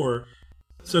before.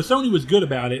 So Sony was good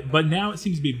about it, but now it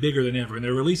seems to be bigger than ever. And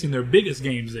they're releasing their biggest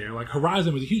games there. Like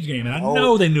Horizon was a huge game, and I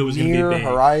know they knew it was going to be big.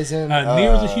 Horizon.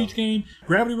 Nier was a huge game.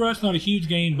 Gravity Rush, not a huge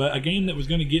game, but a game that was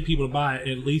going to get people to buy it,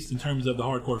 at least in terms of the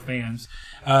hardcore fans.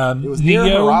 It was Nier,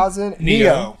 Horizon,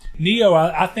 Neo. Neo,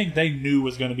 I think they knew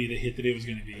was going to be the hit that it was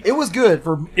going to be. It was good.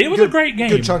 It was a great game.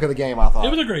 Good chunk of the game, I thought.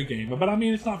 It was a great game, but I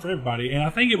mean, it's not for everybody. And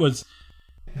I think it was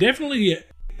definitely,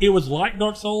 it was like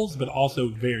Dark Souls, but also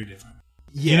very different.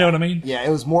 You know what I mean? Yeah, it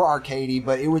was more arcadey,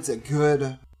 but it was a good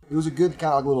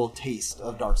kind of little taste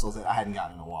of Dark Souls that I hadn't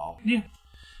gotten in a while. Yeah.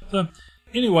 So,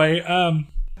 anyway,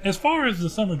 as far as the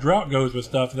summer drought goes with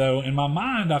stuff, though, in my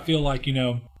mind, I feel like,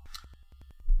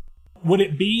 would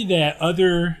it be that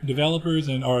other developers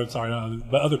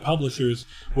but other publishers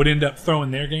would end up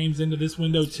throwing their games into this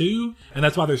window too, and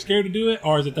that's why they're scared to do it,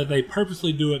 or is it that they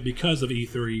purposely do it because of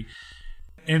E3?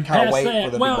 And past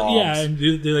that, and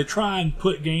do they try and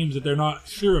put games that they're not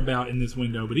sure about in this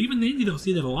window? But even then, you don't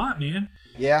see that a lot, man.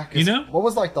 Yeah, what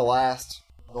was like the last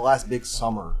big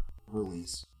summer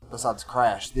release besides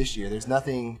Crash this year? There's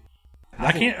nothing.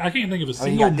 I can't think of a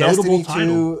single you got notable Destiny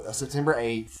title. 2, September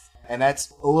 8th, and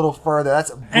that's a little further.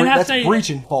 That's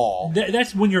breaching fall.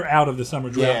 That's when you're out of the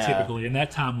summer drought, typically in that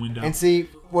time window. And see,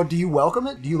 well, do you welcome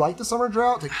it? Do you like the summer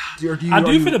drought? For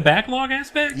the backlog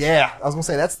aspect. Yeah, I was gonna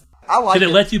say I like it.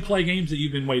 Because it lets you play games that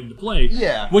you've been waiting to play.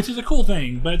 Yeah. Which is a cool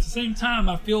thing. But at the same time,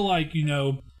 I feel like,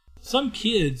 some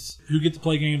kids who get to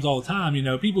play games all the time,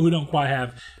 people who don't quite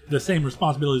have the same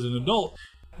responsibilities as an adult,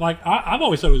 like, I've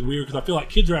always thought it was weird because I feel like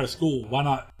kids are out of school. Why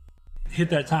not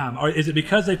hit that time? Or is it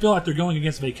because they feel like they're going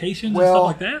against vacations and stuff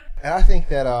like that? And I think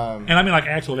that... and I mean like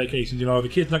actual vacations, the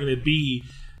kid's not going to be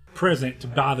present to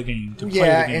buy the game, to play the game.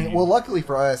 Yeah, and luckily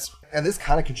for us, and this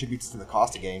kind of contributes to the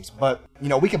cost of games, but,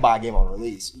 we can buy a game on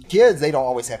release. Kids, they don't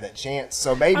always have that chance,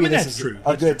 so maybe this is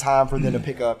a good time for them to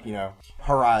pick up,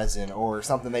 Horizon or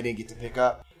something they didn't get to pick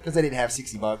up because they didn't have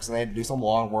 $60 and they had to do some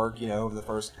lawn work, over the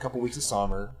first couple weeks of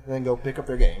summer, and then go pick up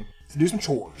their game. To do some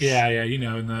chores. Yeah,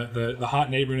 and the hot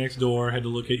neighbor next door had to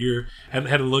look at you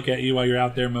while you're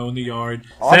out there mowing the yard.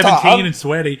 17 and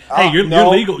sweaty. Hey, you're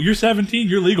legal. You're 17.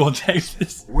 You're legal in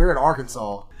Texas. We're in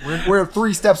Arkansas. We're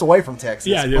 3 steps away from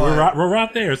Texas. Yeah, we're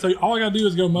right there. So all I gotta do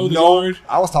is go mow the yard.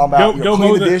 I was talking about go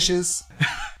clean the dishes.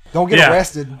 Don't get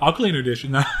arrested. I'll clean her dishes.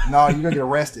 No, you're gonna get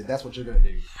arrested. That's what you're gonna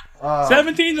do.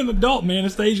 17's an adult, man.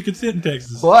 It's the age of consent in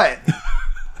Texas. But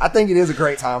I think it is a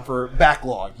great time for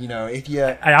backlog. If you,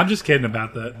 hey, I'm just kidding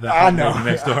about the I know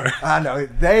next door. I know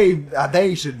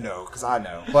they should know because I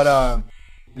know. But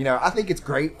I think it's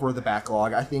great for the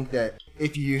backlog. I think that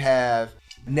if you have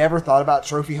never thought about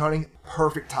trophy hunting,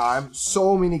 perfect time.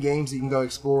 So many games that you can go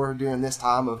explore during this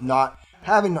time of not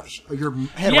having your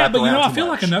head wrapped around I feel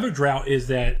like another drought is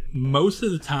that most of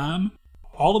the time,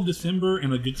 all of December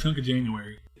and a good chunk of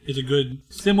January is a good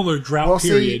similar drought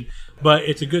period. But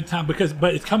it's a good time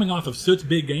but it's coming off of such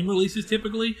big game releases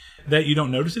typically that you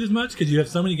don't notice it as much because you have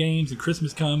so many games and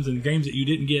Christmas comes and games that you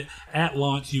didn't get at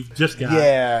launch you've just got.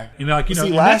 Yeah. And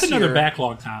that's another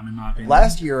backlog time in my opinion.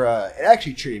 Last year, it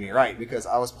actually treated me right because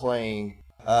I was playing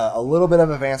a little bit of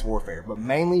Advanced Warfare, but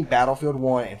mainly Battlefield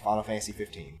 1 and Final Fantasy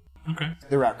 15. Okay.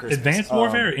 Throughout Christmas. Advanced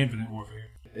Warfare or Infinite Warfare?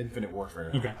 Infinite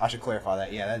Warfare. Okay. I should clarify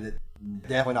that. Yeah, that's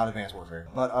definitely not Advanced Warfare.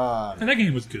 But and that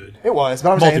game was good. It was,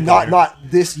 but I'm saying not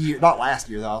this year, not last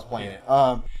year that I was playing it.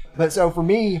 But so for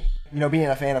me, being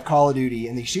a fan of Call of Duty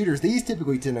and these shooters, these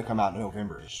typically tend to come out in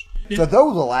November-ish. Yeah. So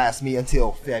those will last me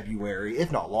until February,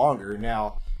 if not longer.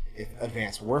 Now, if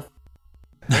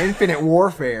Infinite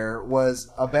Warfare was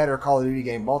a better Call of Duty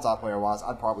game multiplayer-wise,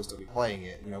 I'd probably still be playing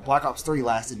it. Black Ops 3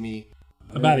 lasted me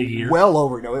about a year. Well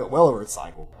over its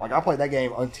cycle. Like, I played that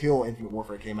game until Infinite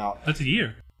Warfare came out. That's a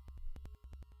year.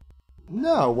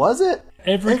 No, was it?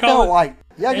 I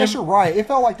guess you're right. It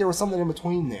felt like there was something in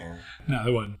between there. No,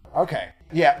 there wasn't. Okay.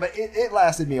 Yeah, but it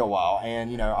lasted me a while, and,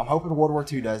 I'm hoping World War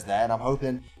II does that, and I'm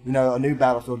hoping, a new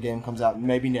Battlefield game comes out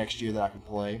maybe next year that I can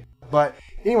play. But,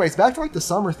 anyways, back to, the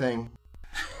summer thing,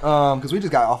 because we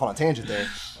just got off on a tangent there.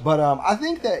 But, I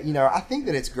think that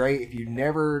it's great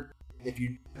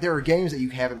if there are games that you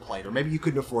haven't played, or maybe you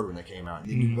couldn't afford when they came out, and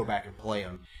then you can go back and play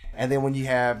them. And then when you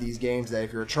have these games that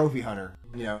if you're a trophy hunter,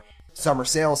 summer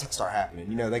sales start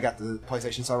happening. They got the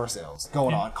PlayStation summer sales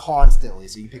going on constantly,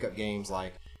 so you pick up games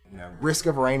like, Risk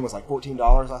of Rain was like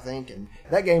 $14, I think, and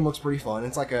that game looks pretty fun.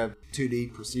 It's like a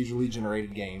 2D procedurally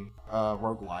generated game,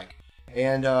 roguelike.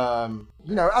 And,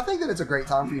 I think that it's a great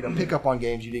time for you to pick up on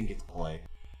games you didn't get to play.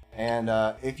 And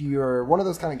if you're one of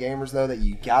those kind of gamers, though, that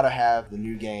you gotta have the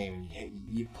new game,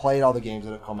 you've played all the games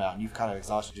that have come out, and you've kind of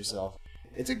exhausted yourself,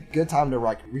 it's a good time to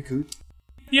recoup.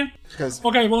 Yeah.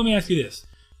 Okay, well, let me ask you this.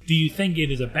 Do you think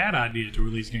it is a bad idea to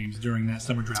release games during that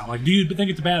summer drought? Like, do you think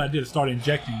it's a bad idea to start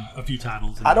injecting a few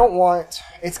titles? I don't want...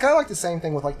 It's kind of like the same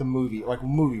thing with, movie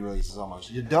releases almost.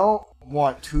 You don't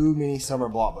want too many summer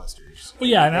blockbusters. Well,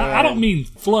 yeah, and I don't mean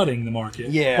flooding the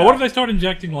market. Yeah. But what if they start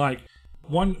injecting,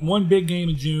 one big game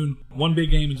in June, one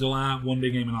big game in July, one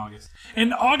big game in August?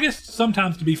 And August,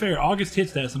 sometimes, to be fair, August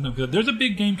hits that sometimes. Because there's a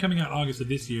big game coming out in August of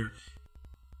this year,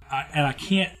 and I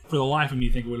can't, for the life of me,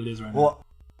 think of what it is right now.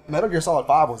 Metal Gear Solid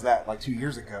 5 was that, 2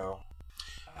 years ago.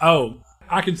 Oh,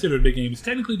 I consider it a big game. It's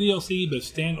technically DLC, but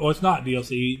it's not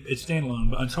DLC. It's standalone.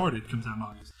 But Uncharted comes out in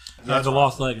August. The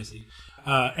Lost Legacy.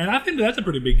 And I think that's a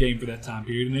pretty big game for that time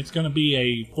period, and it's going to be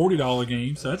a $40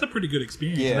 game, so that's a pretty good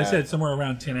experience. Yeah. They said somewhere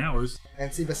around 10 hours.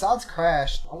 And see, besides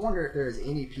Crash, I wonder if there's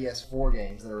any PS4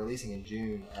 games that are releasing in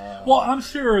June. Well, I'm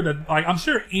sure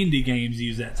indie games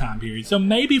use that time period. So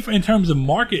maybe in terms of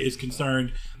market is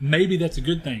concerned, maybe that's a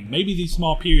good thing. Maybe these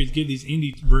small periods give these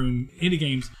indie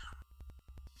games.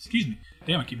 Excuse me,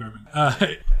 damn, I keep burping.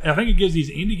 I think it gives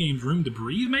these indie games room to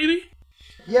breathe. Maybe.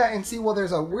 Yeah, and see, well,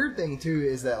 there's a weird thing too,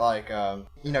 is that kind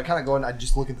of going,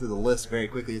 just looking through the list very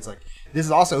quickly. It's like this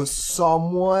is also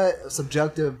somewhat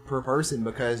subjective per person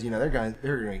because there are going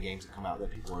to be games that come out that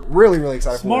people are really, really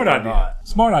excited for.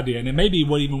 Smart idea, and it may be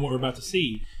what we're about to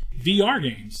see. VR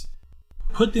games,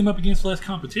 put them up against less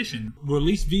competition.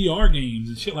 Release VR games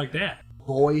and shit like that.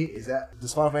 Boy,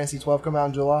 does Final Fantasy 12 come out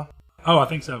in July? Oh, I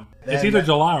think so. It's either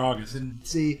July or August.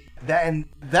 See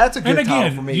that's a good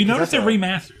title for me. You notice they're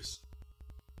remasters.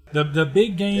 The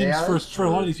big games for a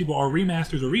lot of these people are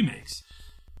remasters or remakes.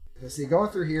 See, going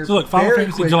through here. So look, Final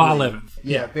Fantasy July 11th.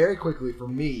 Yeah, very quickly for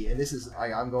me, and this is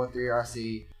I'm going through here. I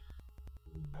see.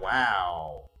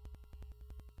 Wow,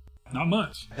 not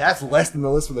much. That's less than the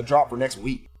list for the drop for next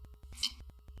week.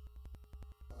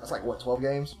 That's like 12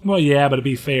 games? Well, yeah, but to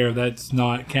be fair, that's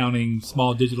not counting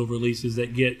small digital releases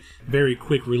that get very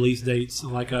quick release dates.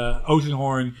 Like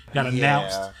Oceanhorn got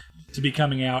announced to be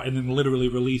coming out and then literally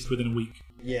released within a week.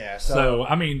 Yeah, so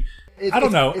I mean, I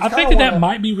don't know. I think that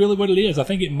might be really what it is. I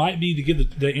think it might be to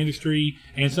give the industry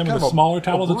and some of the smaller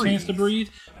titles a chance to breathe.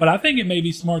 But I think it may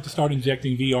be smart to start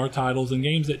injecting VR titles and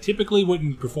games that typically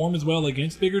wouldn't perform as well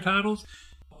against bigger titles.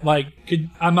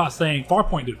 I'm not saying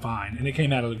Farpoint did fine, and it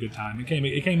came out at a good time.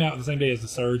 It came out the same day as The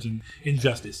Surge and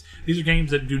Injustice. These are games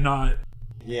that do not.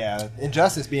 Yeah,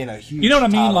 Injustice being a huge. You know what I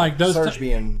mean? Title. Like those Surge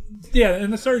being. Yeah,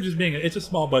 and The Surge is it's a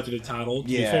small budgeted title, to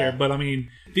be fair. But I mean,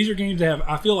 these are games that have.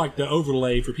 I feel like the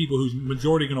overlay for people whose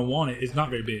majority going to want it is not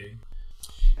very big.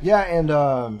 Yeah, and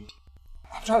I'm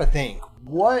trying to think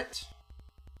what.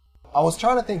 I was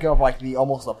trying to think of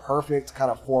almost the perfect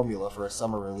kind of formula for a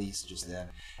summer release just then.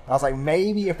 And I was like,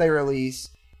 maybe if they release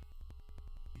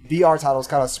VR titles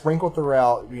kind of sprinkled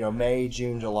throughout, May,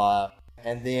 June, July,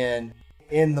 and then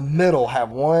in the middle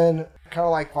have one kind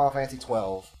of like Final Fantasy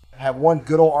 12, have one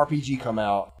good old RPG come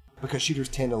out because shooters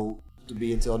tend to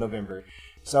be until November.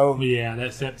 So yeah,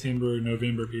 that September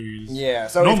November period. Yeah,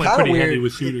 so normally it's kind pretty of weird. Heavy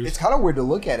with shooters. It's kind of weird to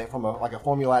look at it from a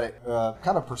formulaic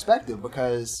kind of perspective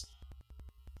because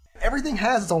everything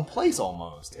has its own place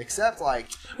almost, except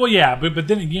Well, yeah, but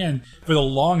then again, for the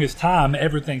longest time,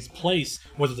 everything's place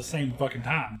was at the same fucking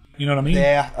time. You know what I mean?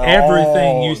 Yeah.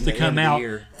 Everything used to come out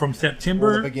year. From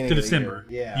September to December.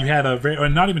 Yeah. You had or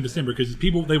not even December, because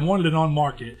they wanted it on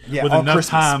market with enough Christmas.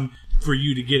 time for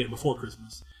you to get it before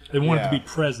Christmas. They wanted it to be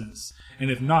presents. And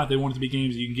if not, they want it to be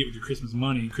games that you can get with your Christmas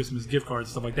money, Christmas gift cards,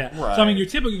 and stuff like that. Right. So, I mean, you're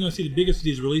typically going to see the biggest of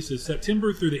these releases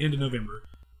September through the end of November.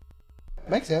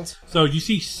 Makes sense. So you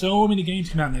see so many games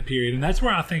come out in that period, and that's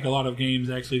where I think a lot of games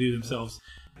actually do themselves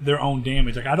their own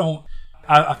damage.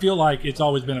 I feel like it's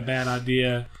always been a bad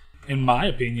idea, in my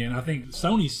opinion. I think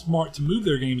Sony's smart to move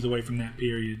their games away from that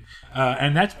period,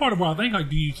 and that's part of why I think.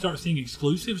 Do you start seeing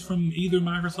exclusives from either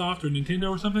Microsoft or Nintendo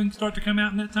or something start to come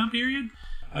out in that time period?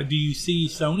 Do you see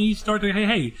Sony start to,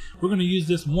 hey, we're going to use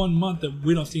this 1 month that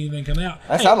we don't see anything come out?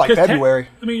 That sounds like February.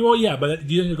 Well, yeah, but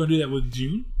do you think they're going to do that with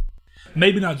June?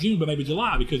 Maybe not June, but maybe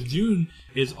July, because June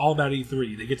is all about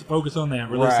E3. They get to focus on that,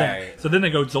 release that. So then they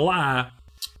go July.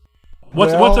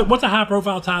 What's a high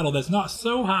profile title that's not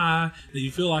so high that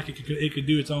you feel like it could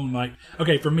do its own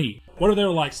okay, for me, what if they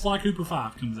were like Sly Cooper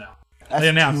 5 comes out? That's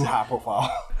too high profile.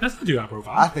 That's not too high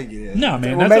profile. I think it is. No,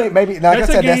 man. Well, maybe like I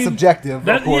said, that's subjective.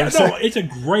 Of course. Yeah, no, it's a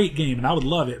great game, and I would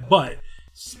love it. But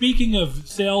speaking of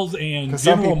sales and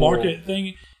general market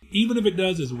thing, even if it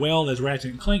does as well as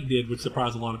Ratchet & Clank did, which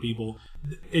surprised a lot of people,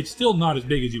 it's still not as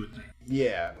big as you would think.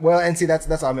 Yeah. Well, and see, that's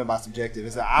what I meant by subjective.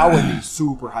 Is that I would be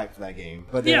super hyped for that game.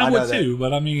 But then I know would too.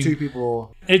 But I mean, two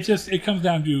people. It comes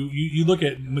down to you look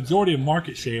at majority of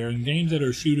market share and games that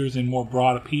are shooters and more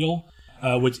broad appeal,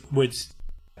 which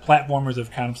platformers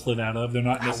have kind of slid out of. They're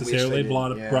not necessarily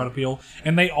broad appeal,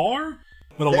 and they are.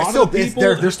 But a lot of people,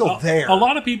 they're still there. A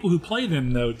lot of people who play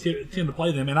them though tend to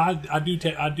play them, and I do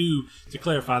to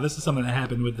clarify. This is something that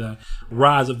happened with the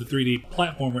rise of the 3D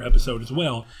platformer episode as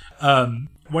well,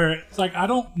 where it's like I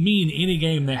don't mean any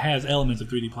game that has elements of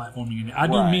 3D platforming in it. I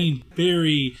do mean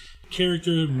very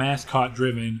character mascot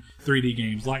driven 3D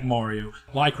games like Mario,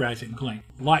 like Ratchet and Clank,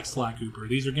 like Sly Cooper.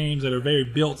 These are games that are very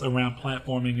built around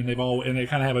platforming, and they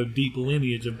kind of have a deep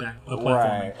lineage of platforming.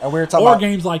 Right. And we were talking or about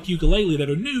games like Yooka-Laylee that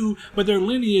are new, but their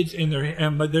lineage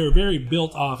but they're very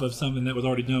built off of something that was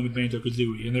already done with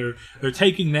Banjo-Kazooie, and they're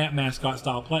taking that mascot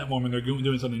style platform and they're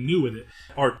doing something new with it,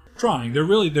 or trying.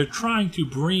 They're trying to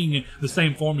bring the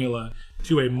same formula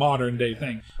to a modern day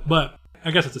thing, but I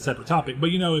guess it's a separate topic.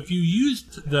 But if you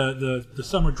used the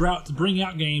summer drought to bring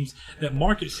out games that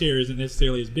market share isn't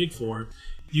necessarily as big for,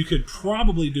 you could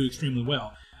probably do extremely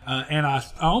well. And I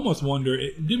almost wonder,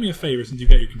 do me a favor since you've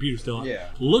got your computer still up. Yeah.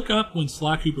 Look up when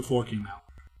Sly Cooper 4 came out.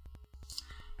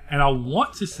 And I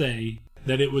want to say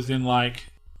that it was in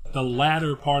like the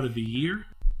latter part of the year.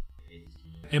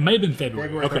 It may have been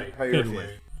February. Okay,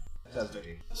 February.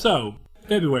 2013. So,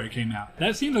 February came out.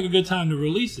 That seemed like a good time to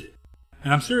release it.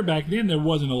 And I'm sure back then there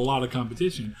wasn't a lot of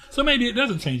competition. So maybe it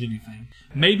doesn't change anything.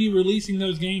 Maybe releasing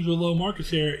those games with low market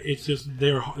share, it's just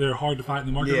they're hard to fight in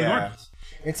the market regardless.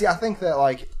 And see, I think that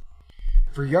like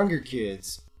for younger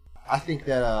kids, I think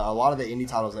that a lot of the indie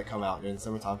titles that come out during the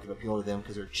summertime could appeal to them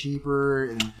because they're cheaper.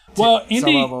 And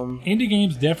some of them. Indie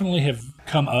games definitely have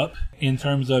come up in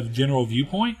terms of general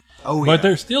viewpoint. Oh, but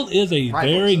there still is a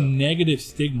very negative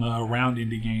stigma around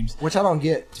indie games, which I don't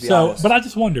get, to be honest. But I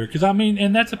just wonder because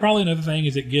and that's probably another thing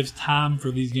is it gives time for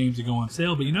these games to go on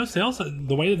sale. But sales,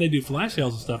 the way that they do flash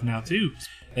sales and stuff now too,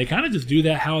 they kind of just do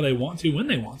that how they want to when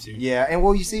they want to. Yeah, and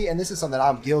you see, and this is something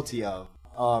I'm guilty of.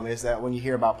 Is that when you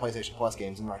hear about PlayStation Plus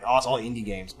games and like, oh, it's all indie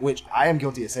games, which I am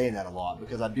guilty of saying that a lot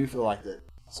because I do feel like that.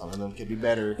 Some of them could be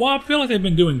better. Well, I feel like they've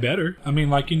been doing better. I mean,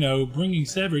 bringing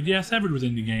Severed. Yeah, Severed was an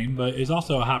indie game, but it's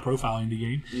also a high-profile indie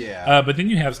game. Yeah. But then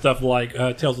you have stuff like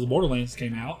Tales of the Borderlands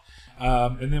came out.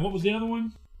 And then what was the other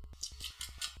one?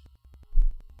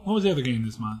 What was the other game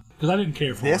this month? Because I didn't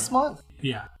care for it. This month?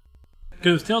 Yeah. Because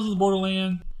it was Tales of the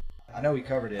Borderlands. I know we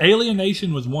covered it.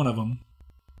 Alienation was one of them.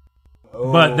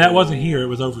 Oh. But that wasn't here. It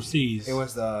was overseas. It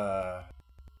was the...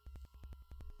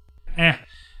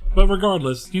 But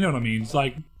regardless, you know what I mean. It's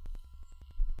like...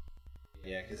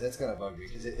 Yeah, because that's going to bug me.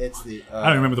 Because it's the... I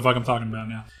don't remember the fuck I'm talking about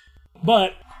now.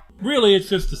 But, really, it's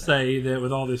just to say that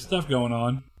with all this stuff going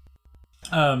on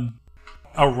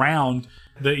around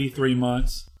the E3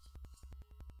 months,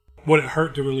 would it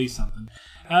hurt to release something?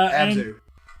 Abzu.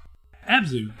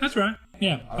 Abzu, that's right.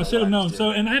 Yeah, I should have known. So,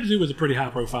 and Abzu was a pretty high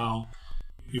profile.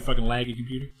 You fucking laggy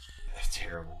computer. It's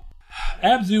terrible.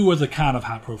 Abzu was a kind of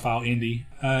high-profile indie.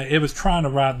 It was trying to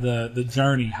ride the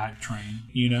Journey hype train,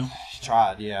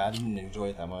 Tried, yeah. I didn't enjoy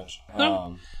it that much.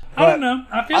 No, I don't know.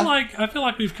 I feel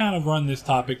like we've kind of run this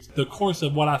topic the course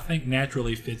of what I think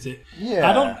naturally fits it.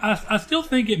 Yeah. I still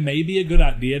think it may be a good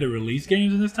idea to release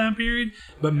games in this time period,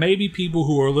 but maybe people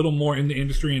who are a little more in the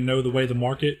industry and know the way the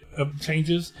market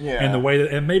changes, and the way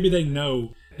that, and maybe they know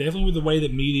definitely with the way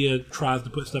that media tries to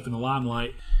put stuff in the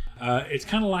limelight. It's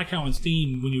kind of like how in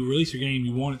Steam, when you release your game,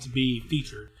 you want it to be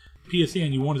featured.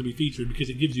 PSN, you want it to be featured because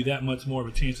it gives you that much more of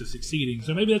a chance of succeeding.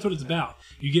 So maybe that's what it's about.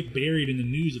 You get buried in the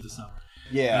news of the summer.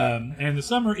 Yeah. And the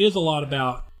summer is a lot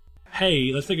about,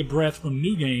 hey, let's take a breath from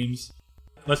new games.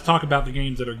 Let's talk about the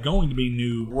games that are going to be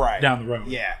new down the road.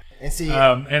 Yeah. And see,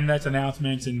 and that's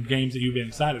announcements and games that you've been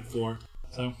excited for.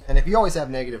 So. And if you always have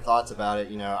negative thoughts about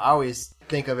it, I always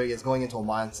think of it as going into a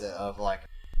mindset of like,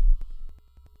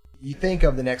 you think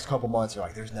of the next couple months, you're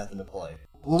like, there's nothing to play.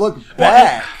 Look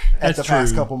back at the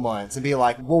past couple months and be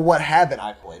like, well, what haven't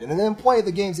I played? And then play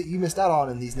the games that you missed out on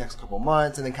in these next couple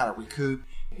months and then kind of recoup,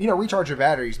 recharge your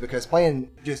batteries because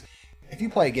if you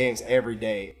play games every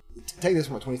day, take this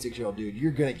from a 26-year-old dude,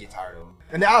 you're going to get tired of them.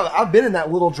 And now I've been in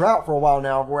that little drought for a while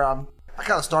now where I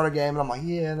kind of start a game and I'm like,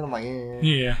 yeah, and then I'm like,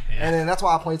 yeah. And then that's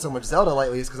why I played so much Zelda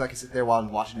lately is because I can sit there while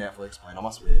I'm watching Netflix, playing on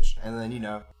my Switch, and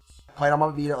then, playing on my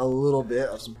Vita a little bit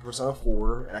of some Persona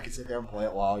 4, and I can sit there and play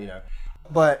it while,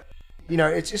 But,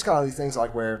 it's just kind of these things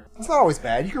like where it's not always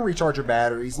bad. You can recharge your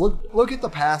batteries. Look at the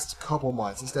past couple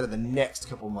months instead of the next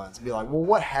couple months and be like, well,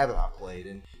 what haven't I played?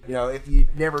 And, if you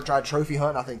never tried trophy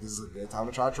hunting, I think this is a good time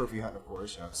to try trophy hunting, of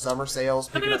course. Summer sales.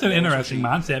 I think that's an interesting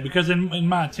mindset because in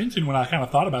my intention when I kind of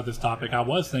thought about this topic, I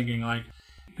was thinking like,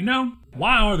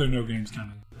 why are there no games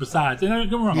coming? Besides, and don't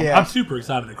get me wrong, I'm super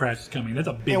excited that Crash is coming. That's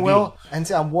a big deal. And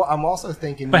see, I'm also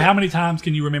thinking. But how many times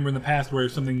can you remember in the past where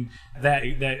something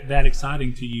that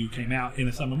exciting to you came out in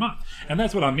a summer month? And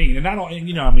that's what I mean. And I don't,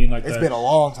 like it's been a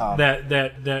long time. That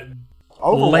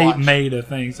Overwatch. Late May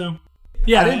thing. So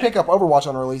yeah, I didn't pick up Overwatch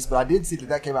on release, but I did see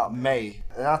that came out in May,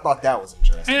 and I thought that was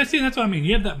interesting. And that's what I mean.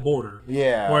 You have that border,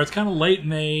 where it's kind of late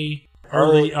May,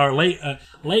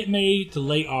 late May to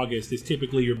late August is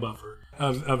typically your buffer.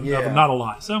 Of not a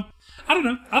lot. So, I I don't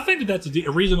know. I think that's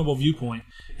a reasonable viewpoint,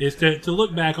 is to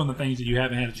look back on the things that you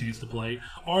haven't had a chance to play,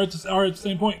 or at the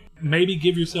same point, maybe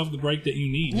give yourself the break that you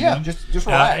need. Yeah, you know? just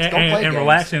relax. Don't play games.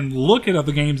 Relax and look at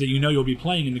other games that you know you'll be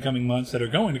playing in the coming months that are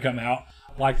going to come out,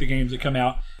 like the games that come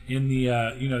out in the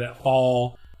that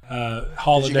fall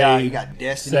holiday. You got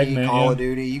Destiny, segment, Call of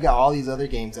Duty. You got all these other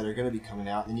games that are going to be coming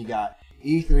out. Then you got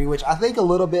E3, which I think a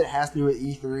little bit has to do with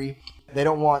E3. They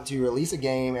don't want to release a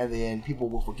game and then people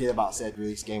will forget about said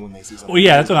release game when they see something. Well,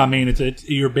 yeah, that's what I mean. It's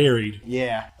you're buried.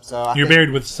 Yeah, so you're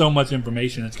buried with so much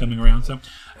information that's coming around. So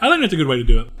I think that's a good way to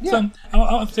do it. Yeah. So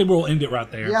I'll say we'll end it right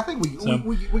there. Yeah, I think we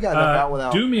got enough out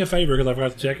without. Do me a favor, because I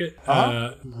forgot to check it.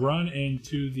 Run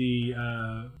into the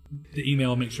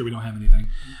email and make sure we don't have anything.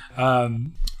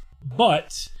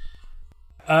 But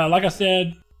like I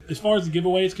said, as far as the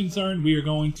giveaway is concerned, we are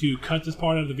going to cut this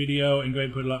part out of the video and go ahead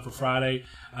and put it up for Friday.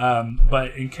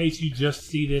 But in case you just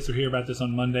see this or hear about this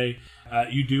on Monday,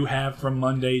 you do have from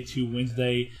Monday to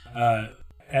Wednesday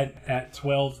at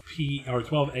 12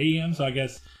 a.m. So I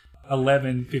guess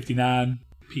 11:59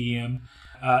 p.m.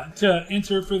 To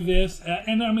enter for this.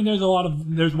 And I mean,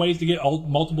 there's ways to get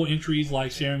multiple entries,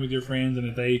 like sharing with your friends, and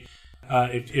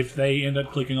if they end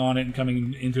up clicking on it and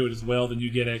coming into it as well, then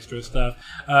you get extra stuff.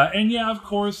 And yeah, of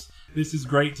course, this is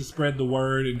great to spread the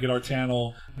word and get our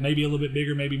channel maybe a little bit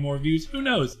bigger, maybe more views. Who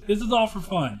knows? This is all for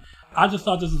fun. I just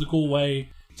thought this was a cool way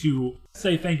to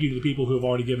say thank you to the people who have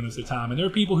already given us their time. And there are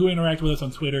people who interact with us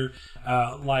on Twitter,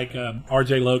 like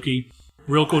RJ Loki.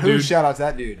 Real cool dude. Shout out to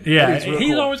that dude. Yeah, he's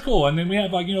cool. Always cool. And then we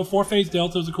have Four Face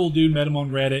Delta's a cool dude. Met him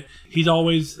on Reddit. He's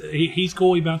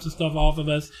cool. He bounces stuff off of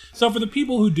us. So for the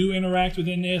people who do interact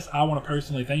within this, I want to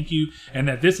personally thank you. And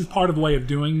that this is part of a way of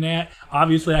doing that.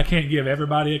 Obviously, I can't give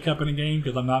everybody a cup in a game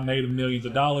because I'm not made of millions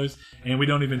of dollars, and we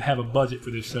don't even have a budget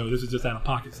for this show. This is just out of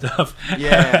pocket stuff.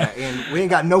 Yeah, and we ain't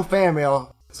got no fan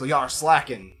mail, so y'all are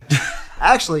slacking.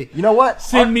 Actually, you know what?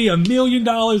 Send me $1 million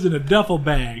in a duffel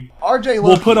bag. RJ Loki.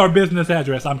 We'll put our business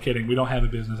address. I'm kidding. We don't have a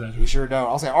business address. We sure don't.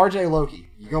 I'll say, RJ Loki,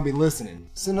 you're gonna be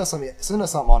listening. Send us something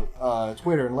on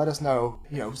Twitter and let us know.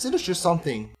 Send us just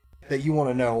something that you want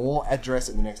to know. We'll address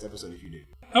it in the next episode if you do.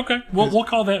 Okay, we'll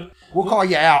call that. We'll call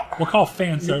you out. We'll call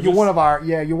fan service. You're one of our.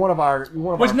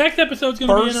 Which next episode's going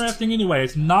to be interesting anyway.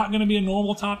 It's not going to be a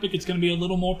normal topic. It's going to be a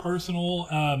little more personal.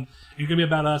 It's going to be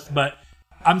about us, but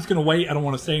I'm just going to wait. I don't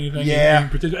want to say anything. Yeah,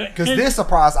 because this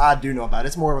surprise I do know about.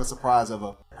 It's more of a surprise of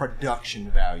a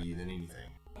production value than anything.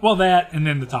 Well, that and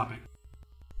then the topic.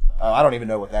 I don't even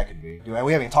know what that could be. We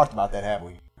haven't even talked about that, have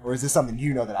we? Or is this something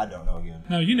you know that I don't know again?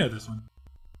 No, you know this one.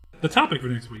 The topic for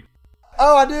next week.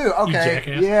 Oh, I do.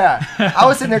 Okay. Yeah. I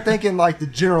was sitting there thinking like the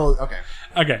general. Okay.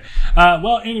 Okay.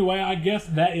 Well, anyway, I guess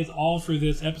that is all for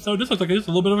this episode. This looks like it's a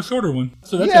little bit of a shorter one.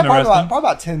 So that's interesting. Probably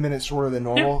about 10 minutes shorter than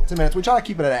normal. Yeah. 10 minutes. We try to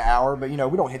keep it at an hour, but we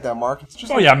don't hit that mark. It's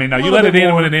just you let it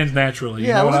end when it ends naturally.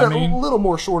 Yeah, you know what I mean? A little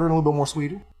more shorter and a little bit more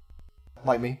sweeter.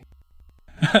 Like me.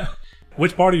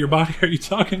 Which part of your body are you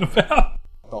talking about?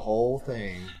 The whole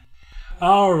thing.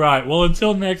 All right. Well,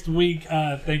 until next week,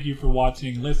 thank you for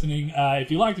watching, listening. If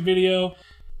you liked the video,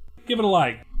 give it a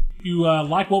like. If you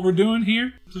like what we're doing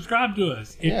here, subscribe to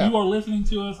us. If you are listening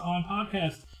to us on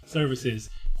podcast services,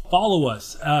 follow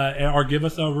us or give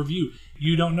us a review.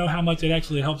 You don't know how much it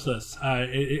actually helps us.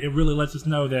 It really lets us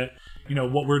know that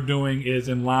what we're doing is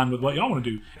in line with what y'all want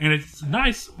to do. And it's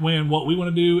nice when what we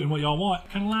want to do and what y'all want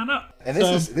kind of line up. And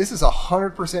this is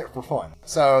 100% for fun.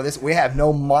 So we have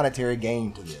no monetary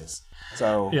gain to this.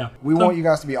 So we want you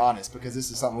guys to be honest, because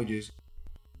this is something we just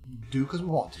do because we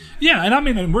want to. Yeah,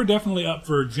 and we're definitely up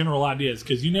for general ideas,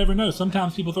 because you never know.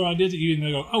 Sometimes people throw ideas at you and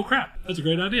they go, oh crap, that's a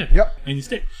great idea. Yep. And you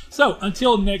stick. So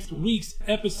until next week's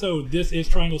episode, this is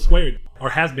Triangle Squared, or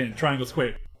has been Triangle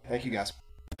Squared. Thank you guys.